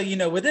 And so,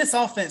 with this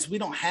offense, we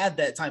don't have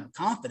that type of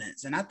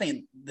confidence. And I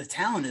think the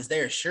talent is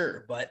there,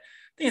 sure. But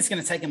I think it's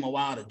going to take him a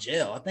while to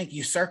gel. I think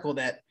you circle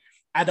that.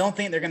 I don't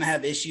think they're going to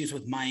have issues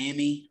with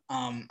Miami.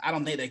 I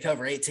don't think they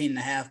cover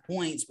 18.5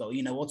 points, but,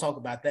 we'll talk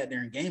about that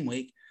during game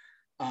week.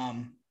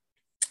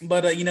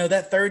 But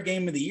that third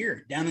game of the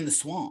year down in the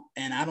swamp,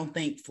 and I don't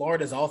think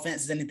Florida's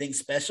offense is anything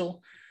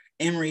special.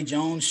 Emory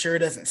Jones sure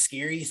doesn't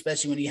scare you,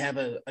 especially when you have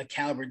a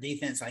caliber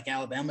defense like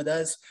Alabama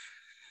does.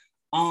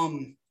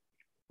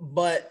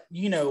 But,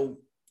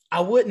 I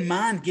wouldn't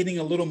mind getting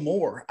a little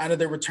more out of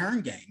the return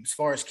game as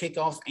far as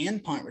kickoffs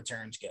and punt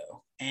returns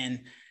go.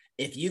 And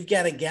if you've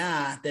got a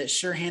guy that's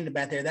sure-handed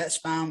back there, that's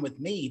fine with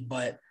me.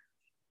 But,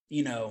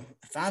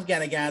 if I've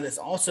got a guy that's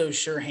also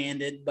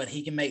sure-handed, but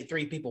he can make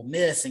three people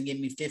miss and give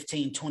me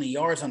 15, 20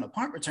 yards on a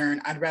punt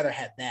return, I'd rather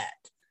have that.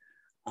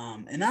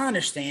 And I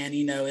understand,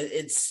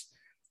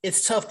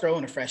 it's tough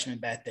throwing a freshman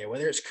back there,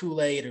 whether it's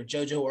Kool-Aid or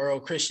JoJo Earl,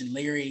 Christian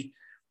Leary.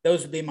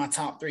 Those would be my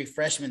top three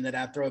freshmen that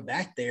I'd throw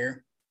back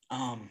there.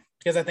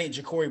 Because I think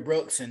Ja'Cory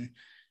Brooks and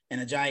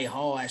Ajayi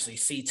Hall actually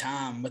see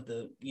time with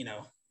the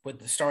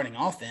starting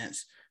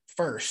offense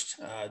first.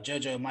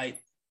 JoJo might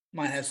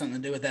have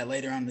something to do with that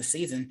later on in the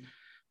season,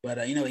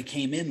 but he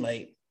came in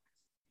late.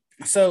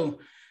 So,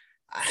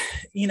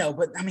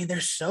 but I mean,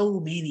 there's so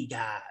many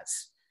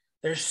guys.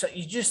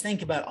 You just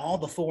think about all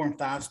the 4- and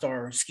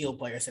 5-star skill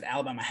players that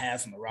Alabama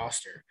has on the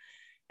roster.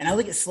 And I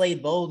look at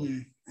Slade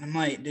Bolden and I'm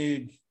like,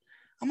 dude,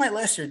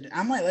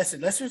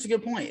 Lester's a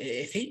good point.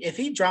 If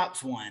he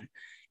drops one,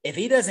 if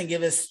he doesn't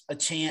give us a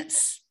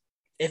chance,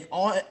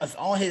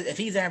 if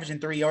he's averaging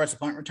 3 yards a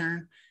punt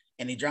return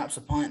and he drops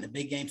a punt in a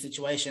big game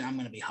situation, I'm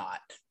going to be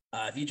hot.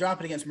 If you drop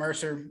it against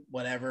Mercer,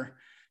 whatever,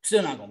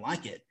 still not going to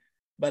like it.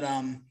 But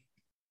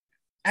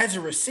as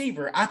a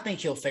receiver, I think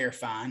he'll fare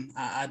fine.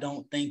 I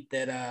don't think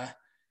that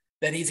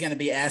that he's going to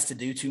be asked to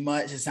do too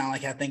much. It's not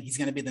like I think he's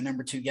going to be the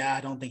number 2 guy.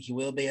 I don't think he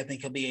will be. I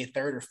think he'll be a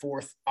 3rd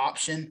or 4th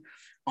option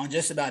on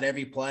just about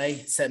every play,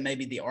 except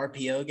maybe the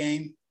RPO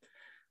game.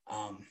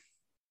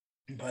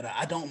 But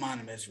I don't mind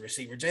him as a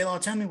receiver. J-Law,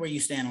 tell me where you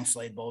stand on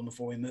Slade Bolden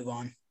before we move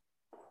on.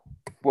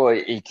 Well,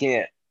 he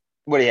can't.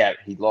 What do you have?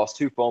 He lost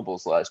 2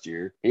 fumbles last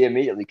year. He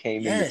immediately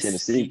came in the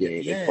Tennessee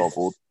game and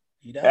fumbled.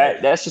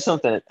 That's just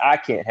something that I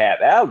can't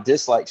have. I don't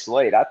dislike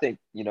Slade. I think,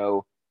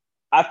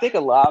 I think a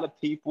lot of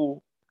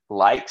people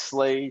like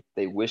Slade.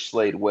 They wish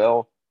Slade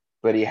well,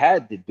 but he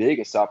had the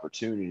biggest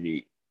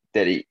opportunity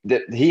that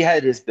he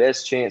had his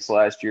best chance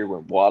last year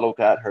when Waddle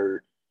got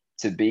hurt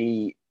to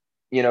be,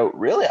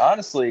 really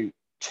honestly,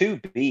 to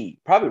be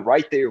probably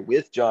right there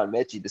with John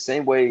Mechie, the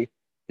same way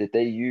that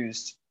they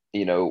used,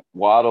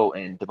 Waddle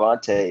and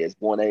Devontae as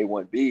 1A,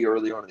 1B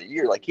early on in the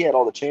year. Like, he had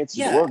all the chances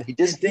in the world. He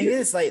just the thing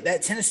is, like,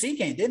 that Tennessee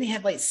game, didn't he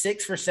have like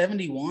 6 for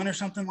 71 or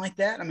something like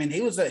that? I mean,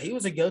 he was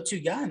a go-to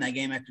guy in that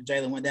game after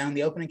Jalen went down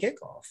the opening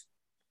kickoff.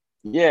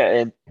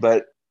 Yeah,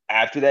 but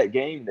after that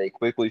game, they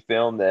quickly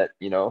found that,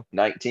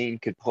 19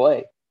 could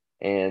play.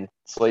 And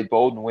Slade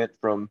Bolden went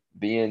from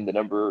being the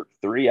number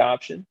 3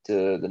 option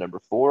to the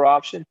number 4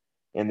 option.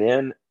 And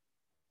then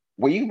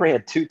we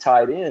ran 2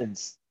 tight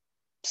ends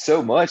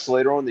so much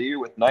later on in the year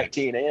with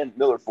 19 and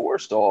Miller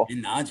Forrestall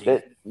and Najee.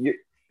 That and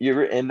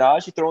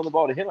Najee throwing the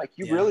ball to him, like,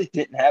 you really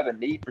didn't have a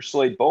need for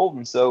Slade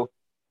Bolden. So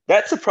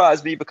that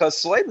surprised me because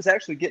Slade was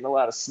actually getting a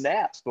lot of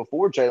snaps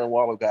before Jalen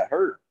Waddle got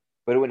hurt.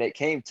 But when it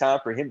came time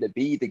for him to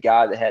be the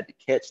guy that had to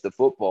catch the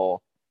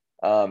football,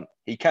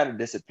 he kind of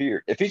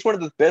disappeared. If he's one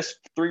of the best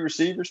 4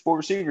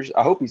 receivers,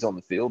 I hope he's on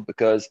the field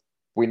because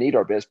we need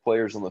our best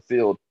players on the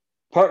field.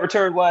 Punt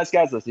return wise,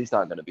 guys, he's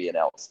not going to be an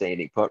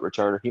outstanding punt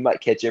returner. He might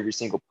catch every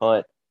single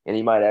punt and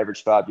he might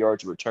average 5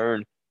 yards a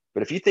return.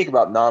 But if you think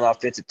about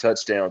non-offensive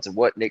touchdowns and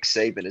what Nick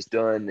Saban has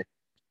done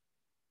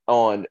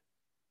on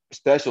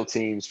special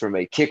teams from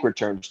a kick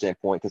return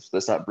standpoint, because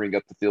let's not bring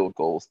up the field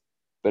goals,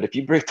 but if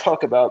you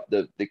talk about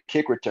the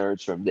kick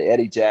returns from the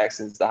Eddie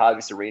Jacksons, the Javi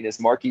Serenas,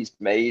 Marquise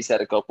Mays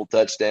had a couple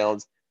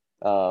touchdowns.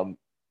 Jalen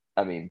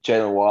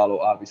Waddle,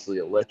 obviously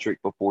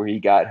electric before he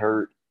got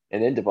hurt.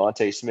 And then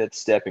Devontae Smith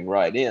stepping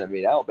right in. I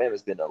mean,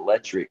 Alabama's been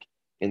electric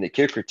in the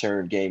kick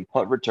return game,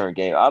 punt return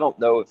game. I don't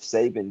know if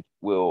Saban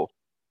will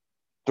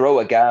throw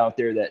a guy out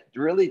there that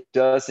really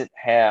doesn't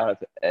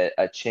have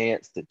a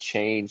chance to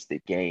change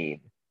the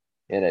game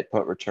in a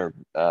punt return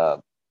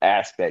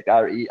aspect.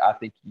 I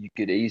think you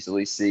could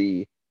easily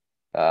see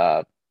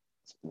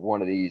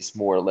one of these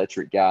more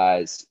electric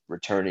guys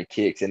returning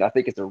kicks. And I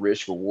think it's a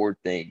risk reward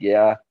thing.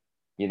 Yeah,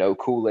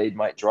 Kool-Aid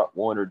might drop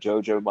one or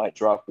JoJo might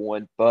drop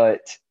one,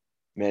 but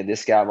man,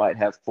 this guy might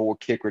have 4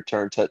 kick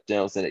return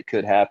touchdowns, and it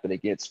could happen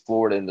against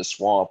Florida in the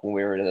swamp when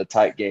we were in a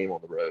tight game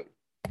on the road.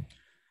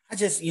 I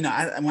just, when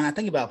I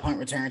think about punt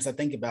returns, I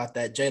think about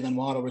that Jalen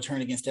Waddle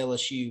return against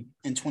LSU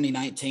in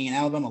 2019.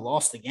 Alabama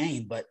lost the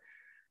game, but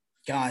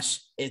gosh,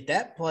 if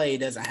that play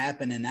doesn't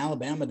happen and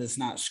Alabama does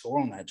not score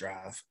on that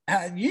drive,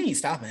 you ain't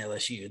stopping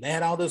LSU. They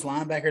had all those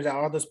linebackers out,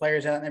 all those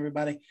players out and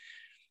everybody,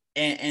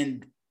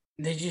 and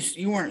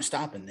you weren't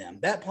stopping them.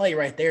 That play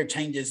right there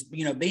changes,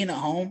 being at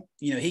home,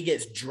 he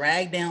gets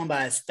dragged down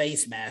by his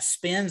face mask,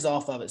 spins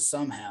off of it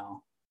somehow,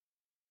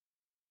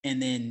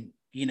 and then,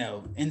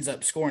 ends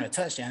up scoring a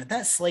touchdown. If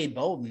that's Slade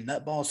Bolden,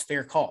 that ball's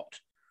fair caught.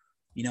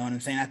 You know what I'm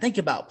saying? I think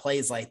about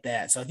plays like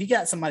that. So if you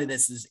got somebody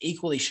that's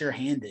equally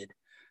sure-handed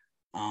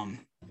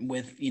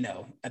with,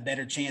 a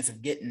better chance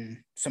of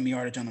getting some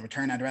yardage on the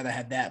return, I'd rather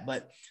have that.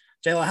 But,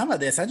 J-Lo, how about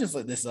this? I just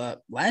looked this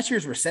up. Last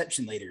year's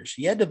reception leaders,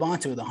 you had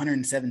Devonta with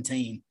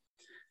 117.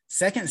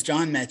 Second's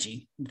John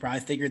Mechie. You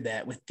probably figured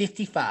that with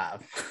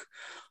 55,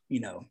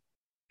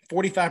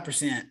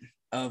 45%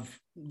 of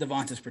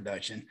Devonta's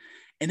production.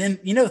 And then,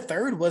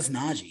 third was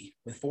Najee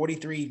with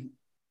 43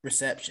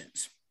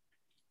 receptions.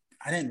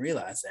 I didn't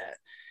realize that.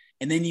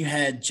 And then you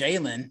had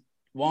Jalen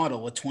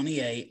Waddle with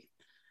 28.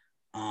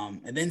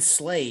 And then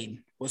Slade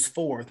was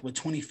 4th with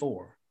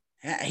 24.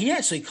 He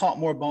actually caught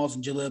more balls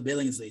than Jaleel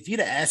Billingsley. If you'd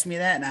have asked me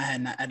that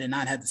and I did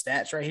not have the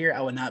stats right here,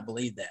 I would not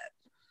believe that.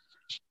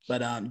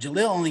 But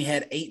Jaleel only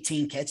had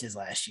 18 catches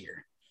last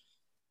year.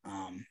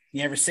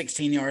 He averaged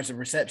 16 yards of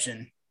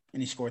reception,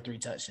 and he scored 3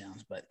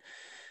 touchdowns. But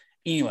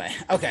anyway,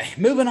 okay,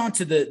 moving on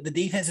to the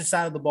defensive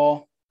side of the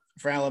ball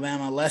for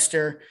Alabama.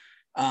 Lester,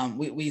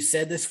 we've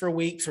said this for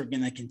weeks. We're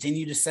going to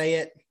continue to say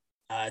it.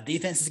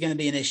 Defense is going to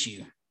be an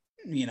issue,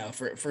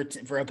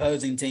 for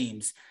opposing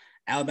teams.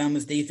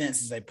 Alabama's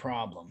defense is a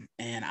problem,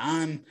 and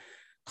I'm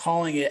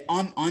calling it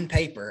on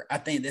paper. I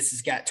think this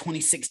has got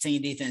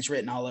 2016 defense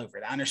written all over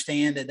it. I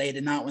understand that they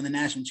did not win the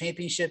national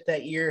championship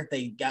that year.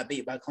 They got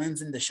beat by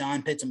Clemson.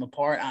 Deshaun picks them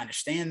apart. I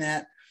understand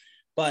that.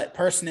 But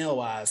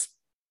personnel-wise,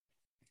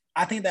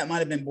 I think that might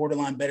have been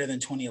borderline better than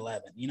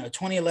 2011.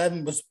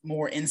 2011 was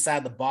more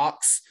inside the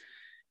box.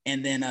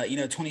 And then,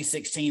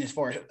 2016, as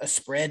far as a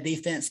spread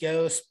defense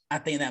goes, I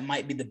think that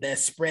might be the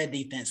best spread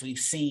defense we've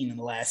seen in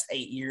the last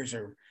 8 years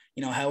or,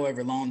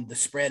 however long the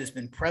spread has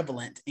been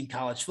prevalent in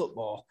college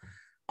football.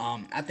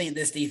 I think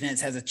this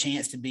defense has a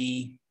chance to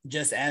be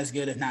just as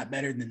good, if not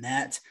better than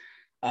that.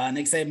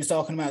 Nick Saban's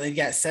talking about they've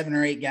got 7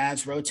 or 8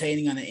 guys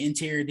rotating on the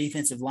interior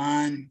defensive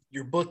line.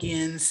 Your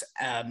bookends,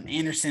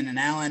 Anderson and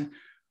Allen,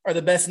 are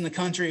the best in the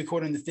country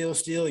according to Phil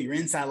Steele. Your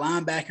inside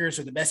linebackers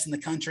are the best in the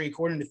country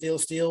according to Phil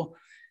Steele.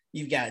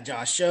 You've got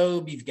Josh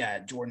Jobe, you've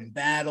got Jordan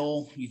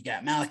Battle, you've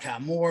got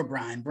Malachi Moore,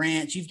 Brian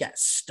Branch. You've got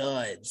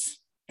studs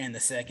in the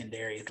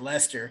secondary.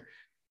 Lester,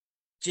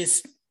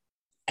 just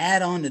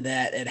add on to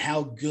that at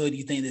how good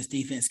you think this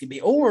defense can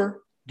be.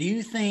 Or do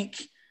you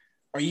think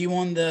 – are you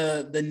on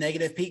the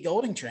negative Pete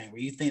Golding train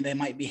where you think they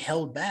might be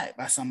held back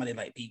by somebody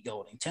like Pete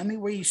Golding? Tell me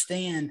where you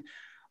stand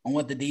on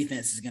what the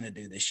defense is going to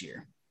do this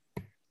year.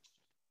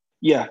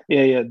 Yeah.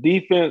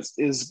 Defense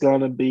is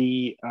going to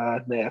be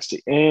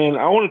nasty. And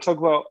I want to talk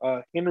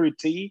about Henry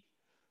T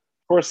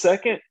for a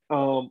second.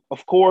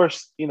 Of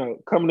course,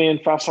 coming in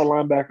 5-star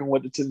linebacker and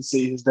went to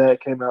Tennessee, his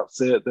dad came out and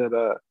said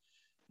that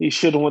he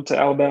should have went to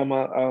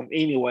Alabama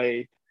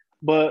anyway.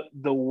 But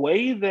the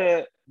way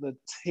that the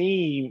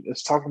team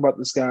is talking about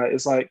this guy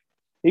is like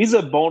he's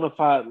a bona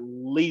fide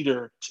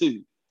leader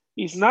too.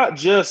 He's not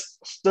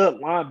just stud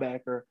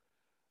linebacker.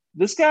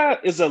 This guy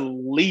is a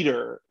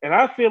leader. And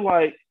I feel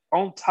like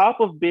on top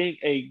of being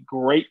a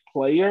great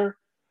player,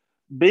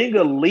 being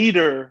a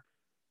leader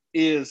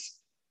is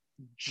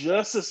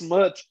just as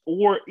much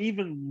or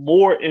even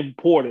more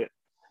important.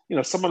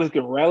 Somebody who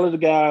can rally the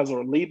guys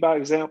or lead by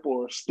example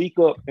or speak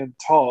up and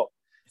talk.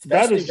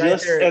 That is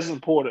just as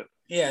important.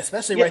 Yeah,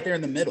 especially right there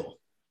in the middle.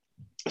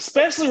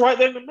 Especially right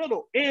there in the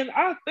middle. And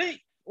I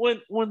think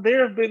when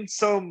there have been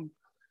some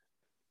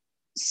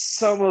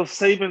of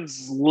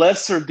Saban's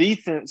lesser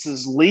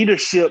defenses,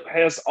 leadership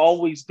has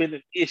always been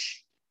an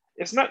issue.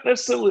 It's not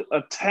necessarily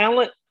a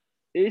talent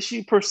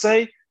issue per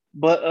se,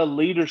 but a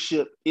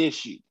leadership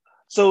issue.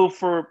 So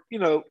for,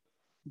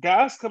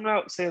 guys coming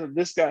out saying that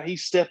this guy,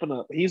 he's stepping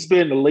up, he's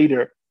being the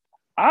leader,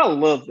 I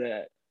love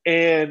that.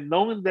 And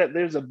knowing that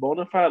there's a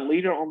bona fide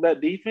leader on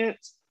that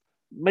defense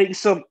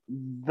makes them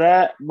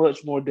that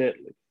much more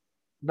deadly.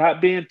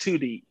 Not being too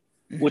deep,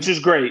 which is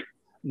great.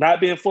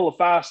 Not being full of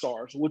 5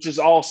 stars, which is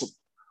awesome.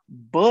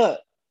 But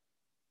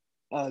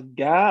a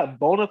guy,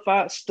 bona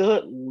fide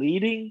stud,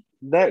 leading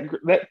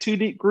that 2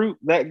 deep group,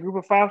 that group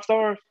of 5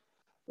 stars,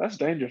 that's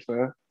dangerous,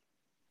 man.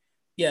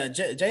 Yeah,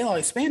 Jay, I'll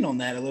expand on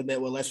that a little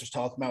bit, what Lester's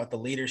talking about with the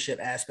leadership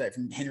aspect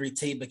from Henry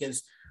T,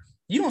 because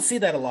you don't see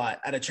that a lot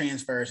out of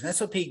transfers. And that's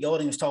what Pete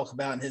Golding was talking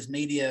about in his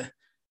media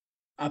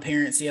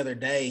appearance the other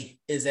day,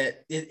 is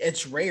that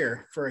it's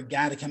rare for a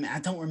guy to come in. I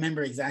don't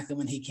remember exactly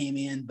when he came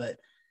in, but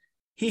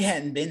he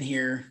hadn't been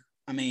here.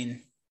 I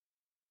mean,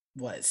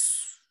 what,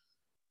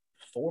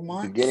 4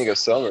 months? Beginning of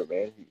summer,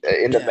 man.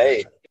 Into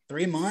May.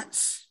 3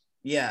 months.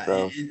 Yeah.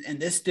 So. And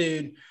this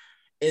dude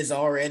is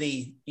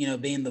already,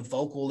 being the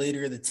vocal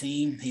leader of the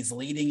team. He's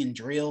leading in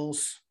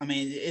drills. I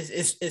mean,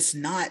 it's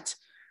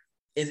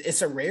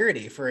a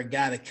rarity for a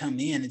guy to come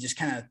in and just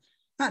kind of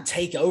not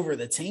take over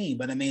the team,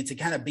 but I mean, to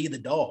kind of be the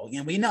dog.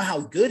 And we know how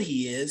good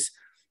he is,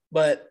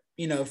 but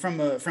from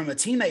a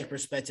teammate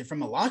perspective,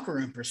 from a locker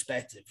room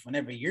perspective,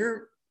 whenever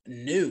you're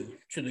new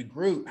to the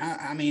group,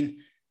 I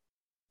mean,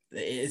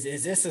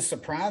 is this a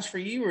surprise for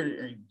you, or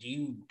do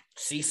you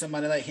see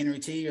somebody like Henry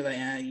T? You're like,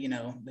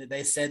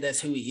 they said that's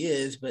who he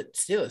is, but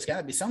still, it's got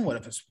to be somewhat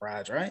of a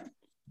surprise, right?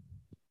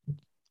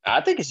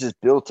 I think it's just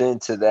built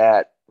into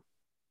that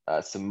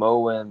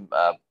Samoan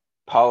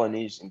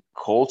Polynesian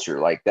culture,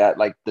 like that,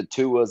 like the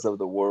Tuas of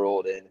the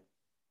world, and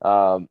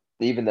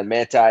even the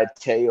Manti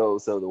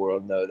Te'os of the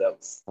world. No, that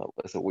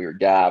was a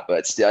weird guy,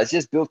 but still, it's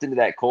just built into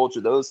that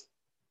culture. Those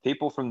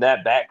people from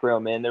that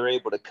background, man, they're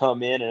able to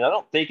come in, and I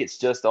don't think it's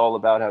just all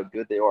about how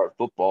good they are at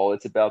football.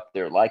 It's about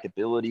their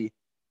likability.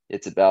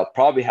 It's about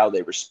probably how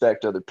they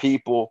respect other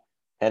people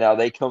and how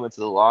they come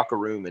into the locker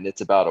room, and it's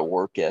about a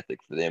work ethic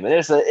for them.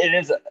 And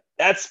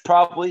that's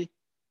probably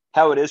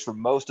how it is for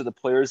most of the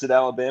players at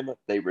Alabama.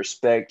 They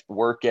respect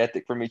work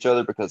ethic from each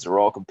other because they're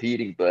all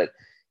competing. But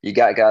you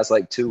got guys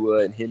like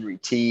Tua and Henry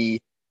T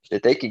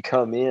that they can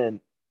come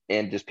in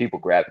and just people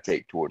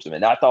gravitate towards them.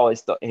 And I always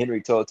thought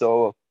Henry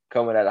To'oTo'o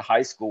coming out of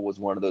high school was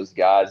one of those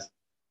guys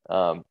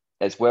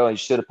as well. He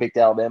should have picked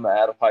Alabama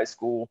out of high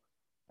school.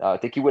 I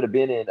think he would have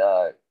been in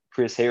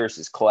Chris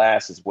Harris's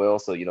class as well.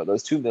 So,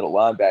 those 2 middle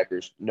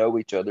linebackers know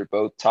each other,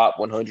 both top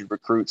 100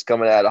 recruits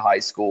coming out of high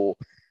school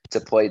to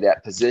play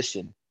that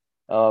position.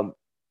 I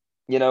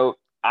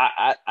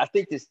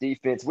think this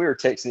defense, we were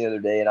texting the other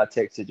day, and I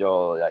texted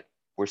y'all, like,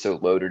 we're so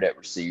loaded at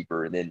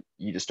receiver, and then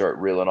you just start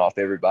reeling off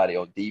everybody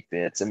on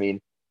defense. I mean,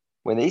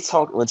 when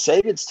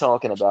Saban's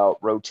talking about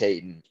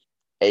rotating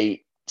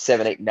 8,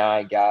 7, 8,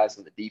 9 guys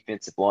on the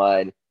defensive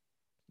line,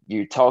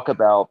 you talk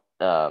about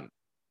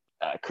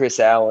Chris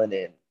Allen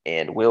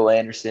and Will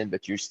Anderson,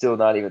 but you're still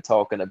not even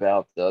talking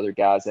about the other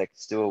guys that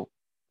still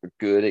are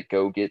good at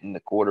go getting the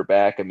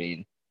quarterback. I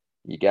mean,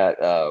 you got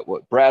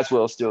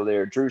Braswell's still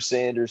there. Drew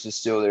Sanders is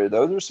still there.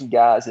 Those are some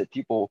guys that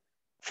people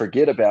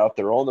forget about.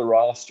 They're on the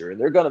roster, and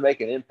they're going to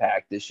make an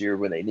impact this year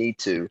when they need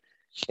to.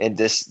 And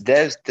those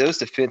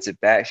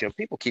defensive backs,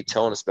 people keep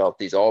telling us about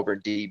these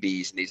Auburn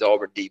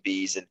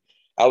DBs. And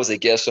I was a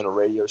guest on a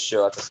radio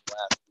show, I think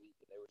last week,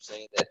 and they were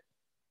saying that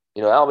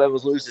Alabama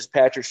loses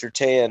Patrick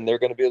Surtain. They're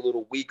going to be a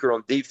little weaker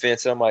on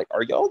defense. And I'm like,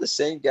 are y'all the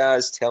same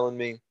guys telling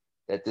me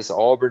that this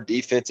Auburn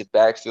defensive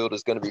backfield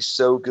is going to be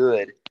so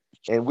good?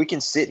 And we can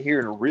sit here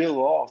and reel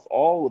off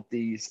all of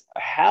these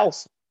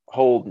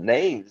household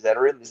names that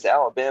are in this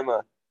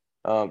Alabama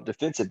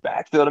defensive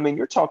backfield. I mean,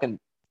 you're talking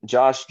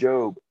Josh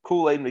Jobe,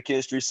 Kool-Aid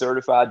McKinstry,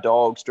 certified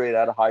dog straight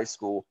out of high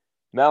school.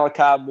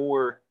 Malachi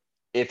Moore,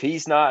 if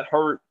he's not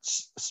hurt,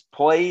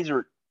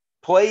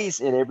 plays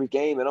in every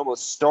game and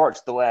almost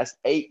starts the last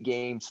 8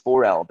 games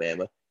for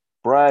Alabama.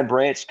 Brian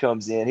Branch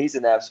comes in. He's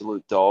an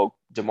absolute dog.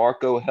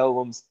 DeMarco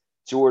Helms,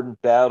 Jordan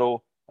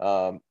Battle,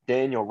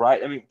 Daniel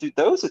Wright. I mean, dude,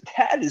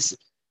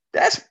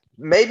 that's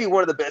maybe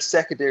one of the best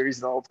secondaries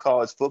in all of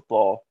college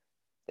football.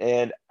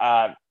 And,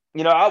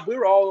 we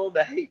were all on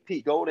the hate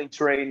Pete Golding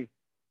train,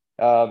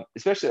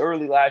 especially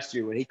early last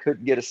year when he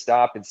couldn't get a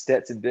stop and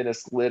Stetson Bennett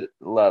lit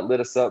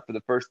us up for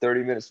the first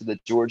 30 minutes of the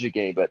Georgia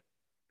game. But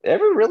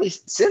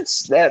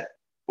since that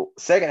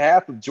second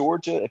half of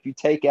Georgia, if you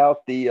take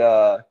out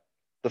the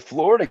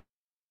Florida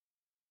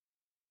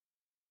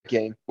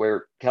game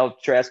where Cal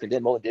Trask and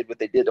Dan Mullen did what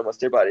they did to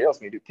almost everybody else,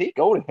 I mean, dude, Pete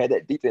Golding had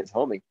that defense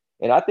humming,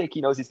 and I think he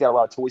knows he's got a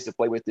lot of toys to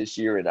play with this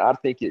year. And I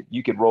think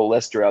you could roll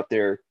Lester out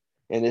there,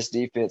 and this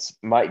defense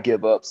might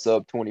give up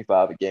sub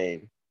 25 a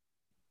game.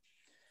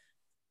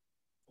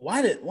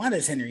 Why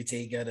does Henry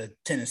T go to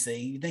Tennessee?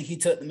 You think he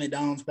took the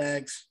McDonald's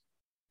bags?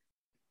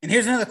 And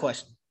here's another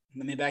question.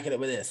 Let me back it up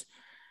with this.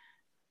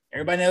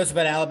 Everybody knows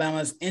about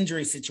Alabama's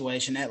injury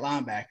situation at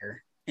linebacker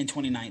in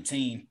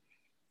 2019.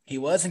 He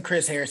was in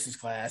Chris Harris's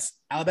class.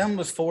 Alabama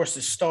was forced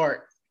to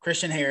start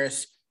Christian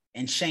Harris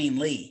and Shane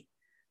Lee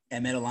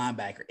at middle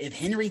linebacker. If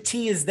Henry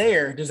T is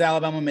there, does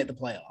Alabama make the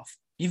playoff?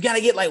 You've got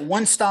to get like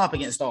one stop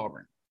against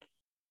Auburn.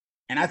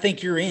 And I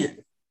think you're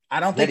in. I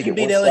don't think you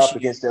beat LSU. Stop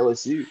against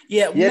LSU.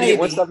 Yeah, maybe.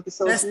 One stop against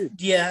LSU.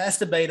 That's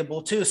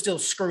debatable. Tua still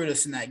screwed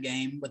us in that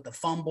game with the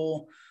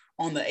fumble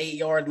on the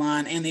 8-yard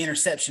line and the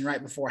interception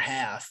right before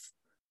half.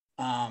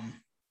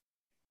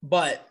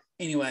 But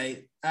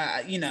anyway,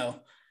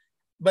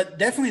 but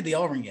definitely the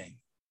Auburn game.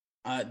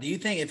 Do you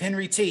think if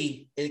Henry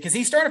T, because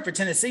he started for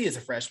Tennessee as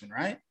a freshman,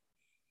 right?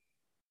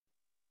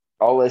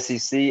 All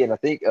SEC, and I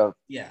think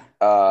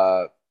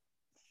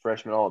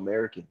freshman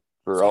All-American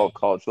for all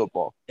college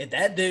football. If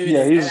that dude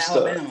is at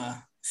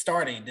Alabama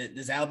starting,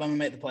 does Alabama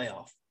make the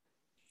playoff?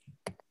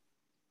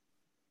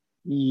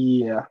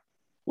 Yeah.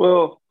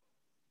 Well,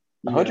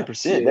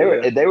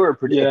 100%. They were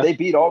pretty. If they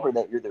beat Auburn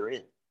that year, they're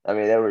in. I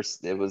mean,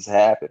 it was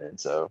happening.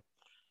 So,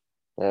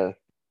 you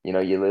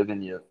live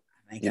and you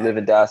live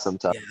and die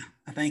sometimes. Yeah,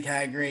 I think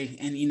I agree.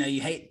 And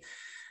you hate.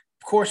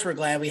 Of course, we're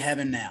glad we have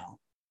him now,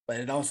 but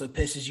it also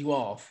pisses you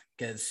off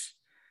because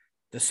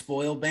the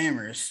spoiled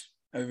Bammers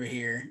over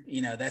here.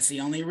 That's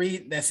the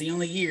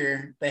only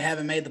year they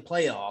haven't made the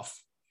playoff.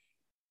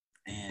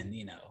 And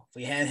if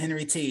we had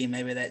Henry T,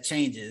 maybe that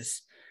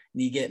changes.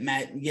 And you give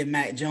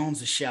Mac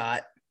Jones a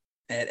shot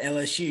at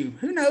LSU.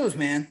 Who knows,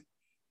 man?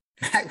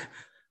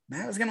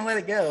 Matt was going to let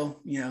it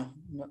go, a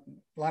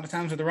lot of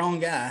times with the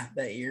wrong guy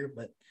that year.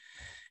 But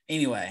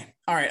anyway,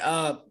 all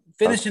right.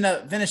 Finishing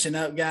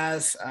up,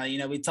 guys.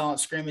 We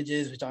talked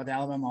scrimmages. We talked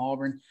Alabama,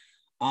 Auburn.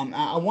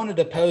 I wanted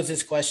to pose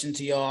this question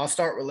to y'all. I'll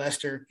start with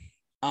Lester.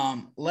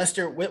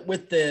 Lester,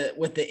 with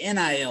the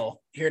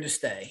NIL here to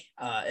stay,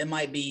 it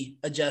might be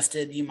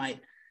adjusted. You might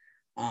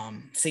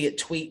see it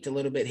tweaked a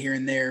little bit here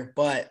and there,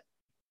 but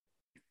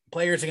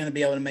players are going to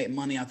be able to make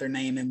money off their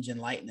name, image,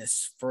 and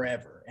likeness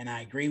forever. And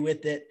I agree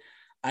with it.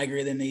 I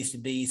agree there needs to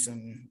be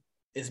some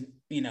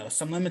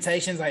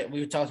limitations like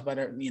we talked about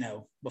it,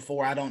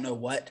 before. I don't know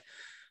what,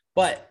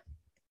 but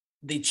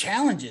the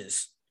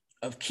challenges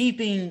of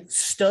keeping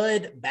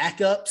stud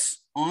backups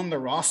on the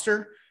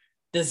roster,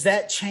 does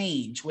that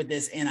change with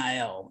this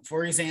NIL?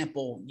 For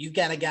example, you've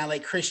got a guy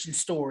like Christian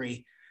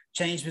Story,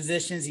 change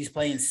positions. He's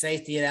playing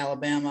safety at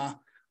Alabama.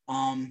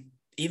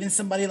 Even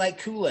somebody like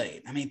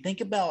Kool-Aid. I mean,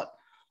 think about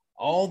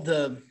all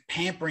the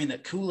pampering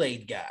that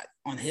Kool-Aid got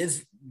on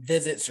his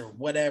visits or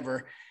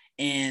whatever.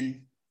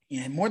 And,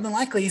 more than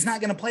likely he's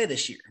not going to play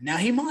this year. Now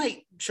he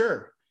might,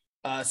 sure.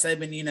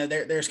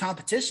 Saban, there's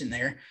competition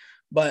there,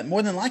 but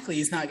more than likely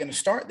he's not going to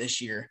start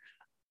this year.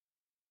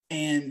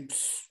 And,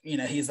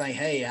 he's like,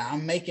 hey,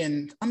 I'm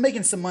making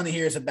some money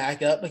here as a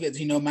backup because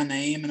my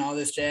name and all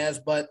this jazz,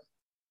 but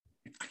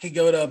I could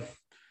go to,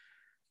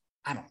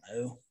 I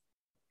don't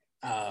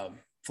know,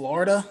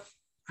 Florida.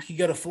 I could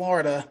go to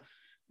Florida,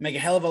 make a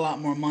hell of a lot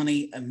more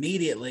money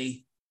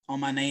immediately on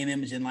my name,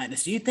 image, and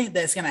likeness. Do you think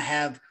that's going to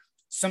have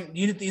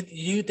you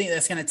think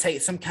that's going to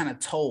take some kind of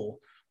toll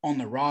on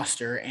the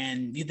roster?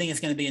 And do you think it's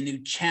going to be a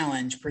new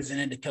challenge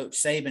presented to Coach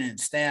Saban and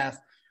staff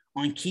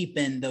on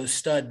keeping those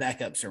stud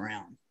backups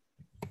around?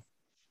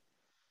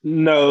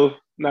 No,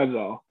 not at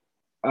all.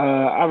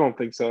 I don't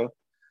think so.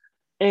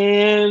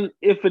 And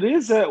if it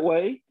is that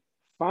way,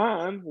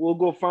 fine. We'll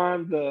go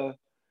find the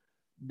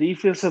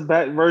defensive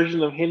back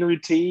version of Henry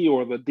T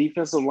or the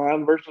defensive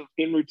line version of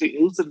Henry T.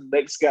 Who's the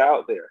next guy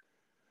out there?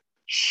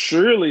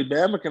 Surely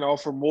Bama can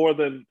offer more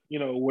than,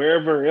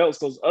 wherever else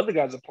those other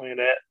guys are playing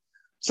at.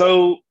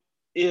 So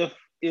if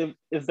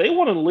if they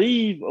want to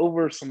leave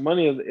over some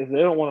money, if they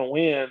don't want to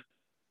win,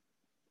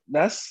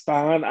 that's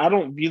fine. I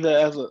don't view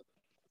that as a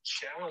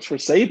challenge for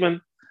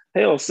Saban.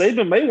 Hell,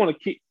 Saban may want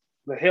to kick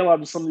the hell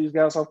out of some of these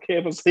guys off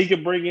campus so he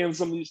can bring in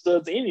some of these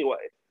studs anyway.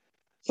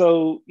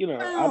 So,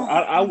 Well,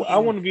 I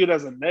want to view it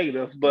as a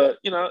negative, but,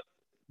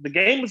 the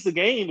game is the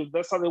game if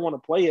that's how they want to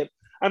play it.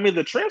 I mean,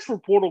 the transfer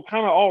portal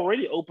kind of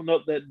already opened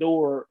up that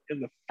door in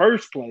the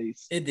first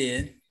place. it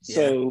did. Yeah.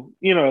 So,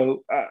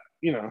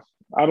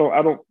 I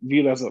don't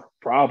view it as a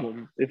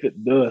problem if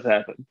it does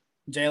happen.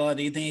 Jayla,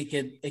 do you think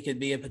it could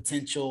be a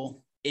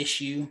potential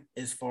issue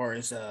as far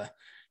as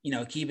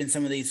keeping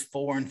some of these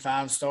 4 and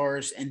 5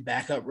 stars in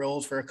backup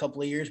roles for a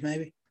couple of years,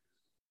 maybe?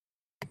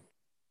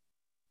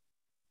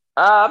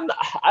 I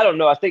don't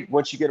know. I think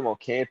once you get them on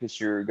campus,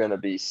 you're going to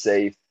be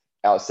safe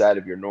outside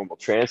of your normal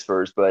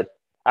transfers. But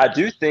I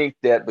do think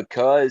that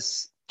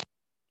because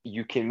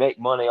you can make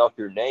money off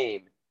your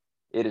name,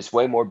 it is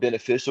way more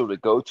beneficial to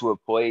go to a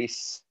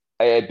place,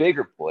 a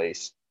bigger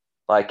place.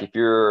 Like if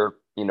you're,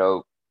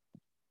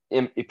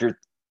 if your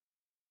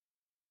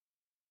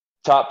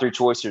top 3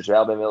 choices are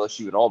Alabama,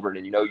 LSU, and Auburn,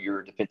 and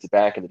you're a defensive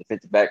back and the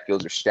defensive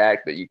backfields are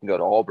stacked, but you can go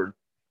to Auburn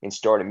and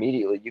start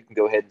immediately, you can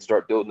go ahead and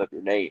start building up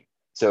your name.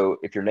 So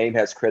if your name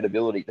has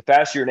credibility, the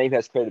faster your name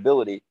has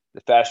credibility,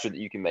 the faster that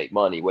you can make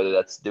money, whether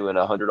that's doing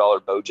a $100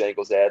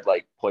 Bojangles ad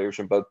like players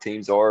from both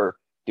teams are, or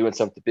doing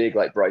something big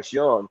like Bryce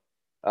Young.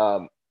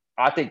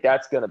 I think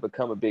that's going to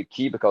become a big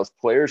key because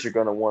players are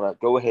going to want to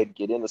go ahead and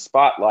get in the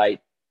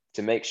spotlight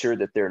to make sure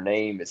that their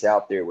name is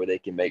out there where they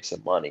can make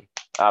some money.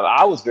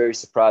 I was very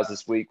surprised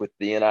this week with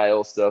the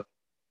NIL stuff.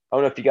 I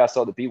don't know if you guys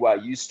saw the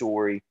BYU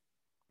story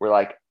where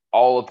like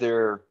all of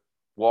their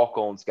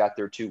walk-ons got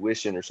their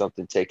tuition or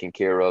something taken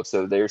care of.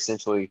 So they're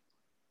essentially,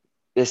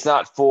 it's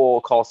not full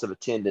cost of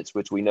attendance,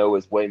 which we know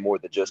is way more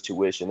than just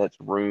tuition. That's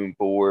room,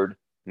 board,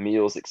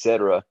 meals,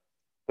 etc.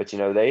 But,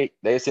 they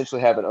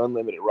essentially have an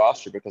unlimited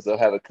roster because they'll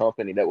have a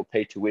company that will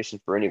pay tuition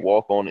for any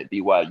walk-on at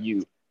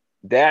BYU.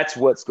 That's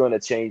what's going to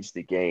change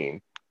the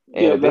game.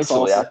 And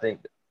eventually, awesome.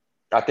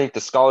 I think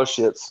the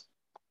scholarships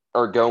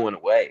are going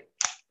away.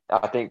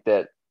 I think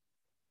that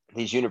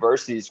these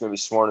universities are going to be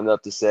smart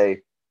enough to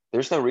say,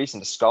 there's no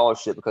reason to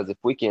scholarship because if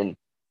we can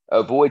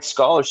avoid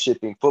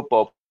scholarshiping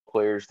football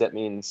players, that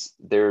means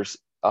there's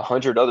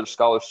 100 other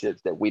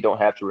scholarships that we don't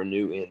have to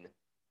renew in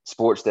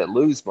sports that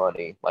lose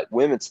money, like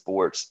women's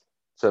sports.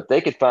 So if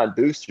they could find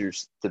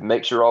boosters to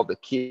make sure all the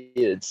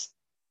kids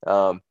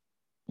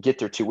get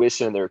their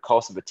tuition and their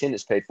cost of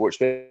attendance paid for,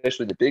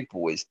 especially the big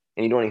boys,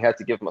 and you don't even have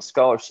to give them a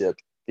scholarship,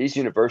 these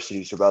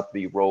universities are about to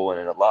be rolling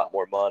in a lot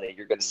more money.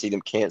 You're going to see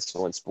them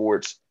canceling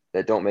sports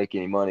that don't make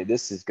any money.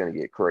 This is going to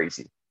get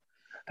crazy.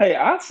 Hey,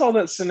 I saw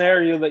that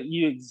scenario that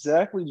you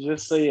exactly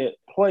just said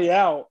play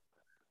out,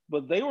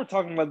 but they were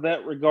talking about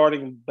that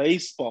regarding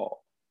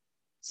baseball.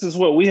 This is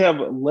what we have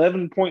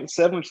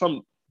 11.7 or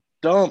some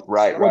dump,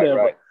 right, whatever.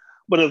 Right.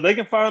 But if they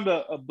can find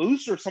a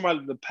booster,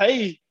 somebody to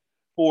pay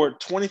for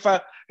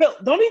 25, hell,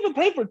 don't even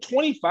pay for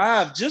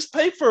 25, just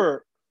pay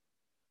for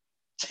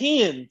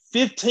 10,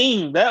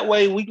 15. That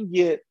way we can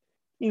get,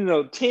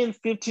 10,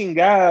 15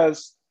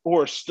 guys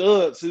or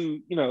studs who,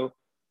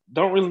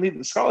 don't really need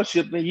the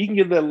scholarship, then you can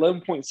give that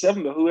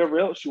 11.7 to whoever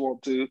else you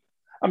want to.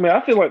 I mean,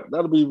 I feel like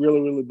that'll be really,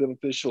 really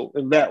beneficial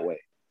in that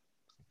way.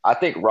 I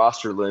think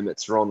roster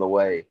limits are on the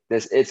way.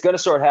 It's going to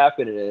start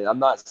happening. And I'm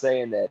not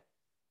saying that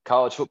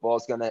college football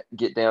is going to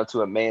get down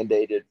to a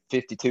mandated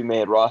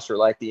 52-man roster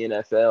like the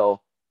NFL.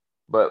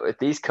 But with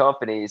these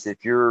companies,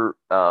 if you're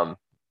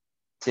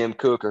Tim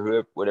Cook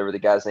or whatever the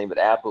guy's name at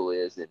Apple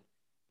is, and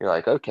you're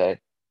like, okay,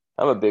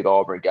 I'm a big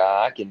Auburn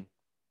guy.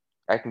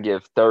 I can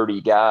give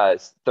 30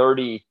 guys,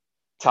 30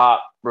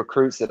 top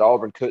recruits that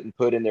Auburn couldn't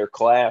put in their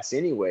class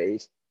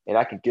anyways, and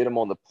I can get them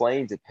on the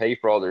planes and pay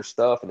for all their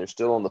stuff, and they're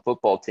still on the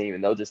football team,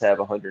 and they'll just have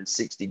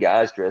 160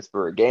 guys dressed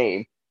for a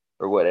game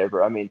or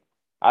whatever. I mean,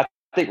 I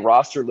think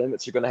roster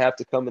limits are going to have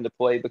to come into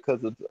play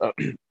because of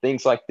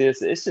things like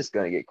this. It's just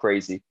going to get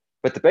crazy.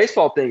 But the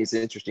baseball thing is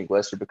interesting,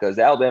 Lester, because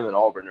Alabama and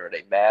Auburn are at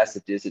a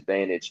massive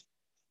disadvantage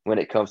when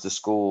it comes to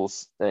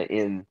schools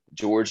in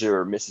Georgia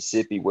or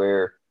Mississippi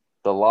where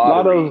the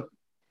lottery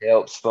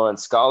helps fund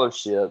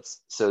scholarships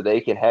so they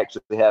can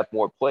actually have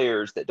more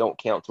players that don't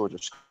count towards a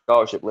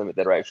scholarship limit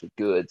that are actually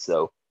good.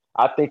 So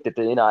I think that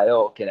the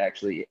NIL can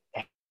actually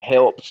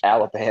help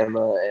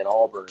Alabama and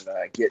Auburn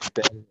get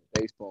better in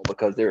baseball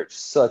because they're at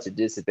such a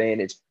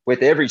disadvantage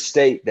with every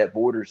state that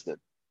borders them.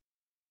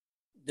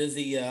 Does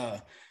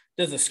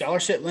the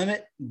scholarship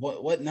limit,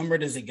 what number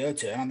does it go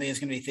to? I don't think it's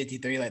going to be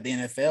 53 like the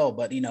NFL,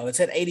 but, it's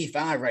at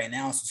 85 right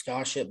now. It's the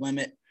scholarship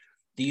limit.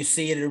 Do you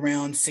see it at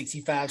around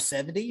 65,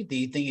 70? Do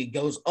you think it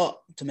goes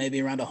up to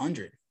maybe around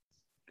 100?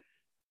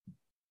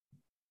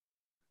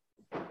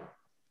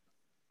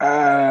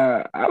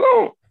 I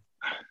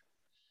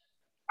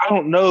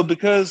don't know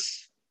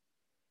because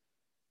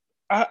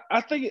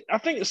I think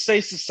it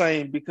stays the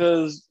same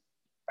because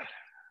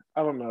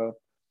I don't know.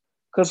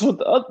 Because with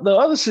the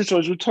other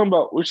situation we're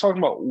talking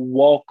about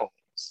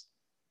walk-ons.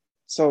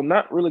 So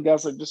not really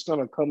guys that are just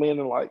going to come in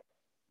and like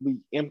be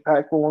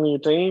impactful on your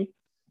team.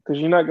 because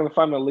you're not going to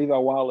find a Levi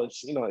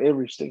Wallace,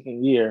 every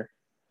stinking year.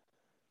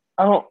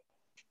 I don't.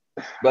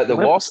 But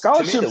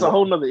scholarship's a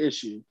whole nother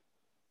issue.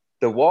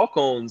 The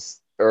walk-ons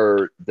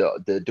are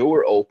the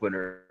door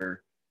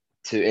opener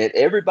to, and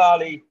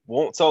everybody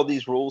wants all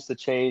these rules to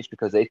change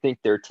because they think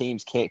their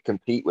teams can't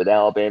compete with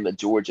Alabama,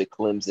 Georgia,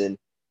 Clemson,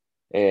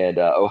 and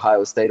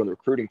Ohio State on the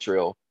recruiting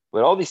trail.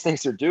 But all these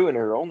things they're doing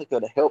are only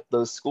going to help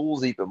those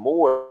schools even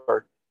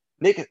more.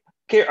 Nick,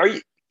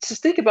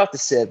 just think about the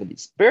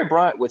 70s. Bear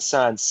Bryant would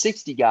sign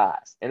 60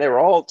 guys, and they were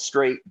all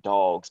straight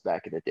dogs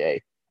back in the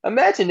day.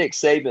 Imagine Nick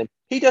Saban.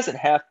 He doesn't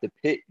have to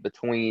pick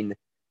between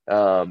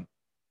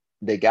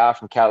the guy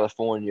from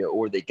California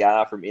or the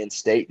guy from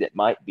in-state that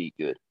might be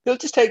good. He'll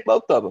just take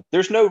both of them.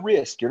 There's no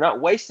risk. You're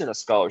not wasting a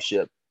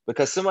scholarship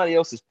because somebody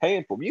else is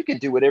paying for them. You can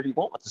do whatever you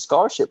want with the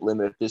scholarship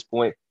limit at this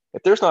point.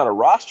 If there's not a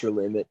roster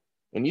limit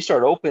and you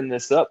start opening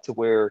this up to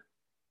where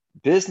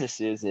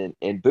businesses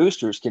and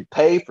boosters can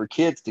pay for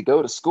kids to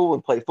go to school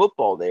and play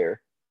football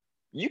there,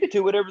 you can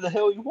do whatever the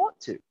hell you want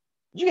to.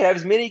 You can have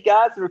as many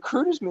guys and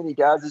recruit as many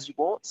guys as you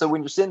want. So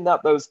when you're sending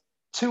out those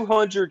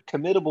 200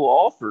 committable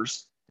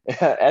offers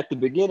at the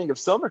beginning of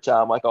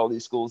summertime, like all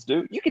these schools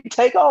do, you can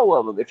take all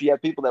of them if you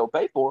have people that will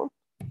pay for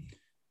them.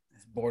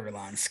 It's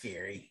borderline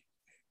scary.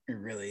 It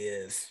really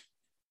is.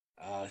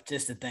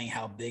 Just to think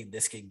how big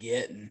this could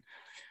get and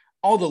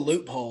all the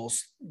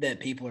loopholes that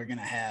people are going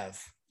to have.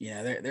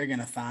 They're going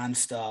to find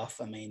stuff.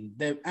 I mean,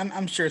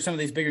 I'm sure some of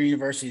these bigger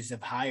universities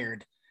have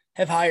hired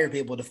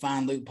people to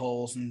find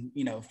loopholes and,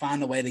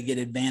 find a way to get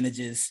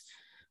advantages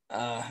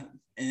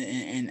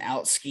and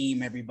out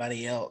scheme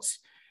everybody else.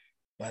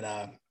 But,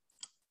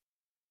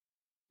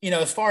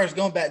 as far as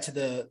going back to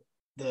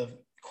the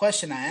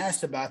question I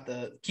asked about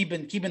the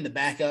keeping the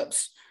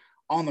backups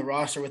on the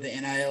roster with the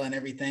NIL and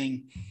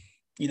everything,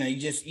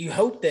 you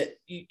hope that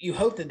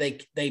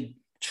they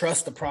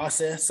trust the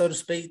process, so to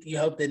speak. You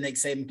hope that Nick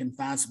Saban can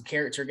find some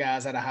character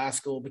guys out of high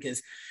school,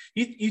 because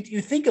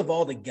you think of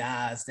all the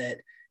guys that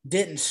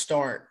didn't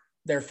start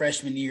their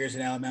freshman years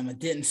at Alabama,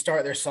 didn't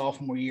start their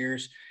sophomore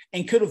years,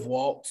 and could have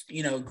walked,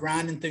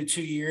 grinding through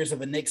 2 years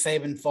of a Nick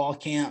Saban fall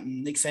camp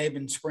and Nick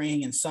Saban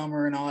spring and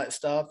summer and all that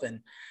stuff. And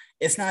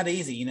it's not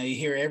easy. You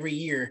hear every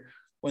year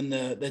when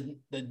the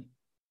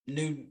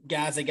new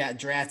guys that got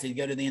drafted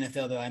go to the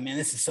NFL, they're like, man,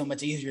 this is so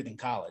much easier than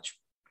college.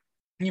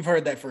 You've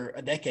heard that for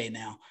a decade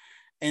now.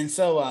 And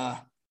so,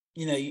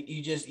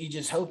 you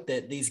just hope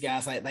that these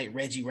guys like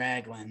Reggie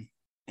Ragland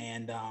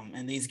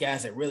and these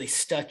guys that really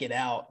stuck it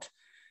out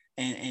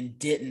and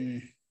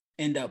didn't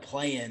end up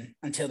playing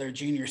until their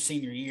junior,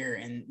 senior year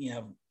and,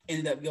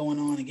 ended up going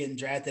on and getting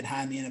drafted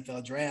high in the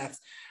NFL draft.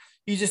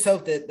 You just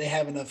hope that they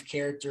have enough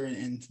character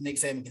and Nick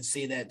Saban can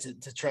see that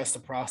to trust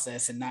the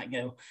process and not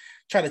go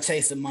try to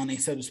chase the money,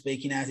 so to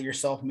speak. After your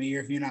sophomore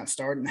year, if you're not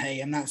starting, hey,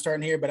 I'm not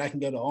starting here, but I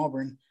can go to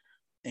Auburn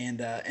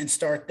and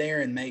start there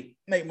and make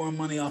more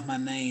money off my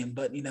name.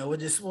 But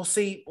we'll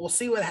see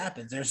what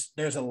happens.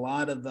 There's a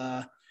lot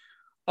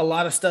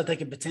of stuff that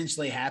could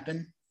potentially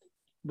happen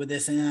with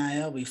this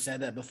NIL. We've said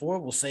that before.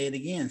 We'll say it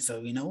again.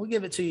 So we'll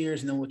give it 2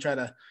 years and then we'll try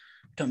to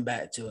come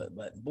back to it.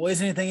 But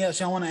boys, anything else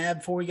y'all want to add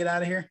before we get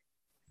out of here?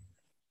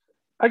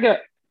 I got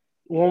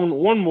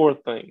one more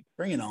thing.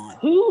 Bring it on.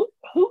 Who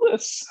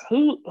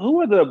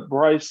are the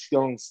Bryce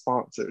Young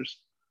sponsors?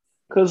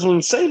 Because when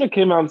Saban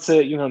came out and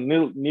said,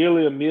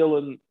 nearly $1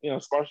 million,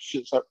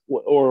 sponsorships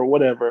or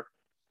whatever,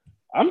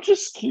 I'm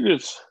just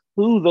curious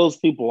who those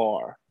people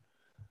are.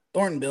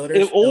 Thornton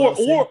Builders,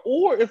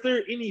 or if there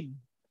are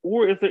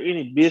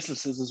any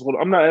businesses as well.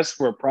 I'm not asking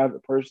for a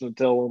private person to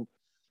tell them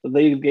that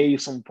they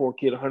gave some poor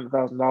kid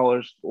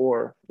 $100,000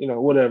 or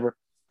whatever.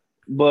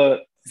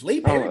 But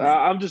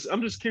I'm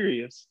just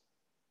curious.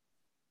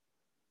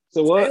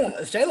 So what?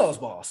 It's J-Lo's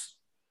boss.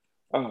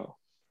 Oh.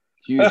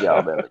 Huge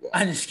Alabama guy.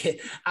 I'm just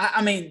kidding.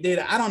 I mean, dude,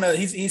 I don't know.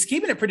 He's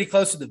keeping it pretty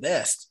close to the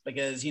vest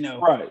because,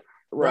 right.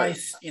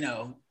 Bryce,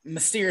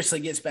 mysteriously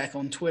gets back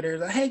on Twitter.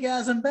 Like, hey,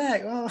 guys, I'm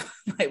back. Well,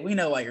 we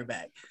know why you're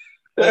back.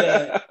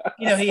 But,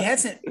 he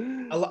hasn't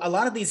 – a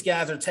lot of these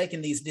guys are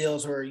taking these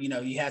deals where,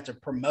 you have to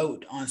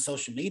promote on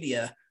social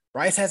media.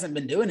 Bryce hasn't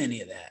been doing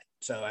any of that.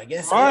 So I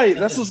guess – right.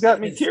 That's what's got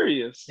me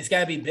curious. It's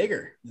got to be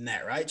bigger than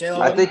that, right, J-Lo?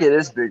 I think it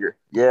is bigger.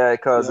 Yeah,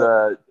 because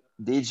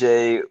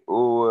DJ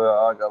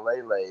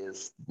Uiagalelei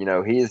is,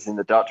 he is in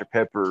the Dr.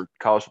 Pepper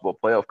college football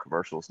playoff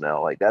commercials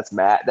now. Like that's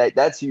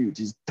that's huge.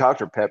 He's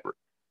Dr. Pepper.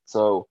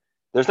 So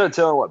there's no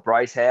telling what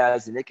Bryce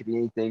has, and it could be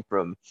anything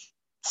from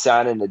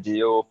signing a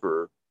deal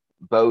for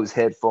Bose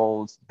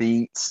headphones,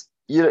 Beats.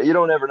 You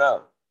don't ever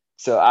know.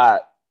 So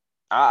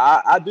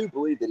I do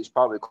believe that he's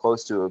probably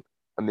close to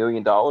 $1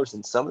 million,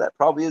 and some of that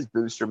probably is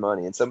booster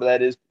money, and some of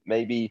that is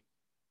maybe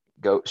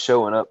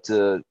showing up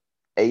to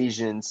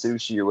Asian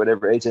sushi or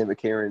whatever AJ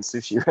McCarron's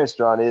sushi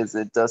restaurant is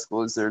at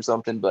Tuscaloosa or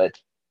something. But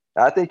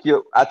I think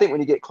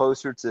when you get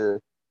closer to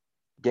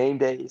game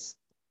days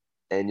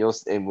and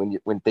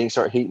when things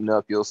start heating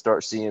up, you'll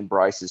start seeing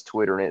Bryce's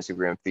Twitter and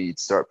Instagram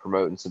feeds start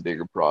promoting some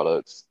bigger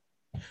products.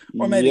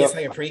 Or maybe it's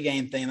like a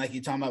pregame thing, like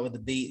you're talking about with the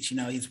Beach.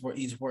 He's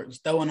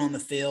throwing on the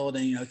field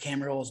and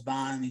camera rolls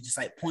by and he just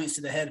like points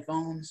to the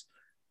headphones.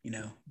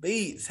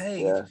 Beats.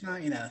 Hey,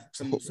 Yeah.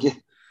 some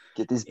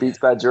Get these Beats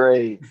by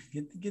Dre.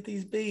 Get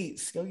these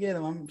beats. Go get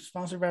them. I'm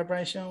sponsored by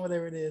Bryce Young,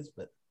 whatever it is.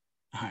 But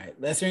all right,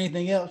 Lester,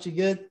 anything else? You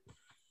good?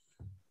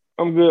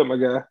 I'm good, my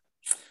guy.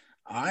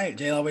 All right,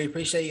 JL, we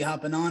appreciate you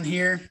hopping on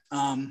here.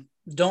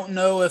 Don't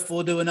know if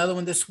we'll do another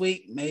one this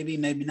week. Maybe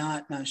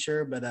not. Not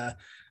sure. But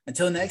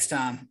until next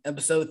time,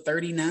 episode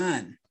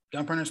 39,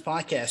 Gun Printers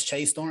Podcast.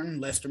 Chase Thornton,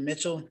 Lester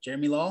Mitchell,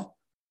 Jeremy Law.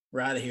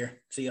 We're out of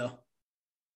here. See y'all.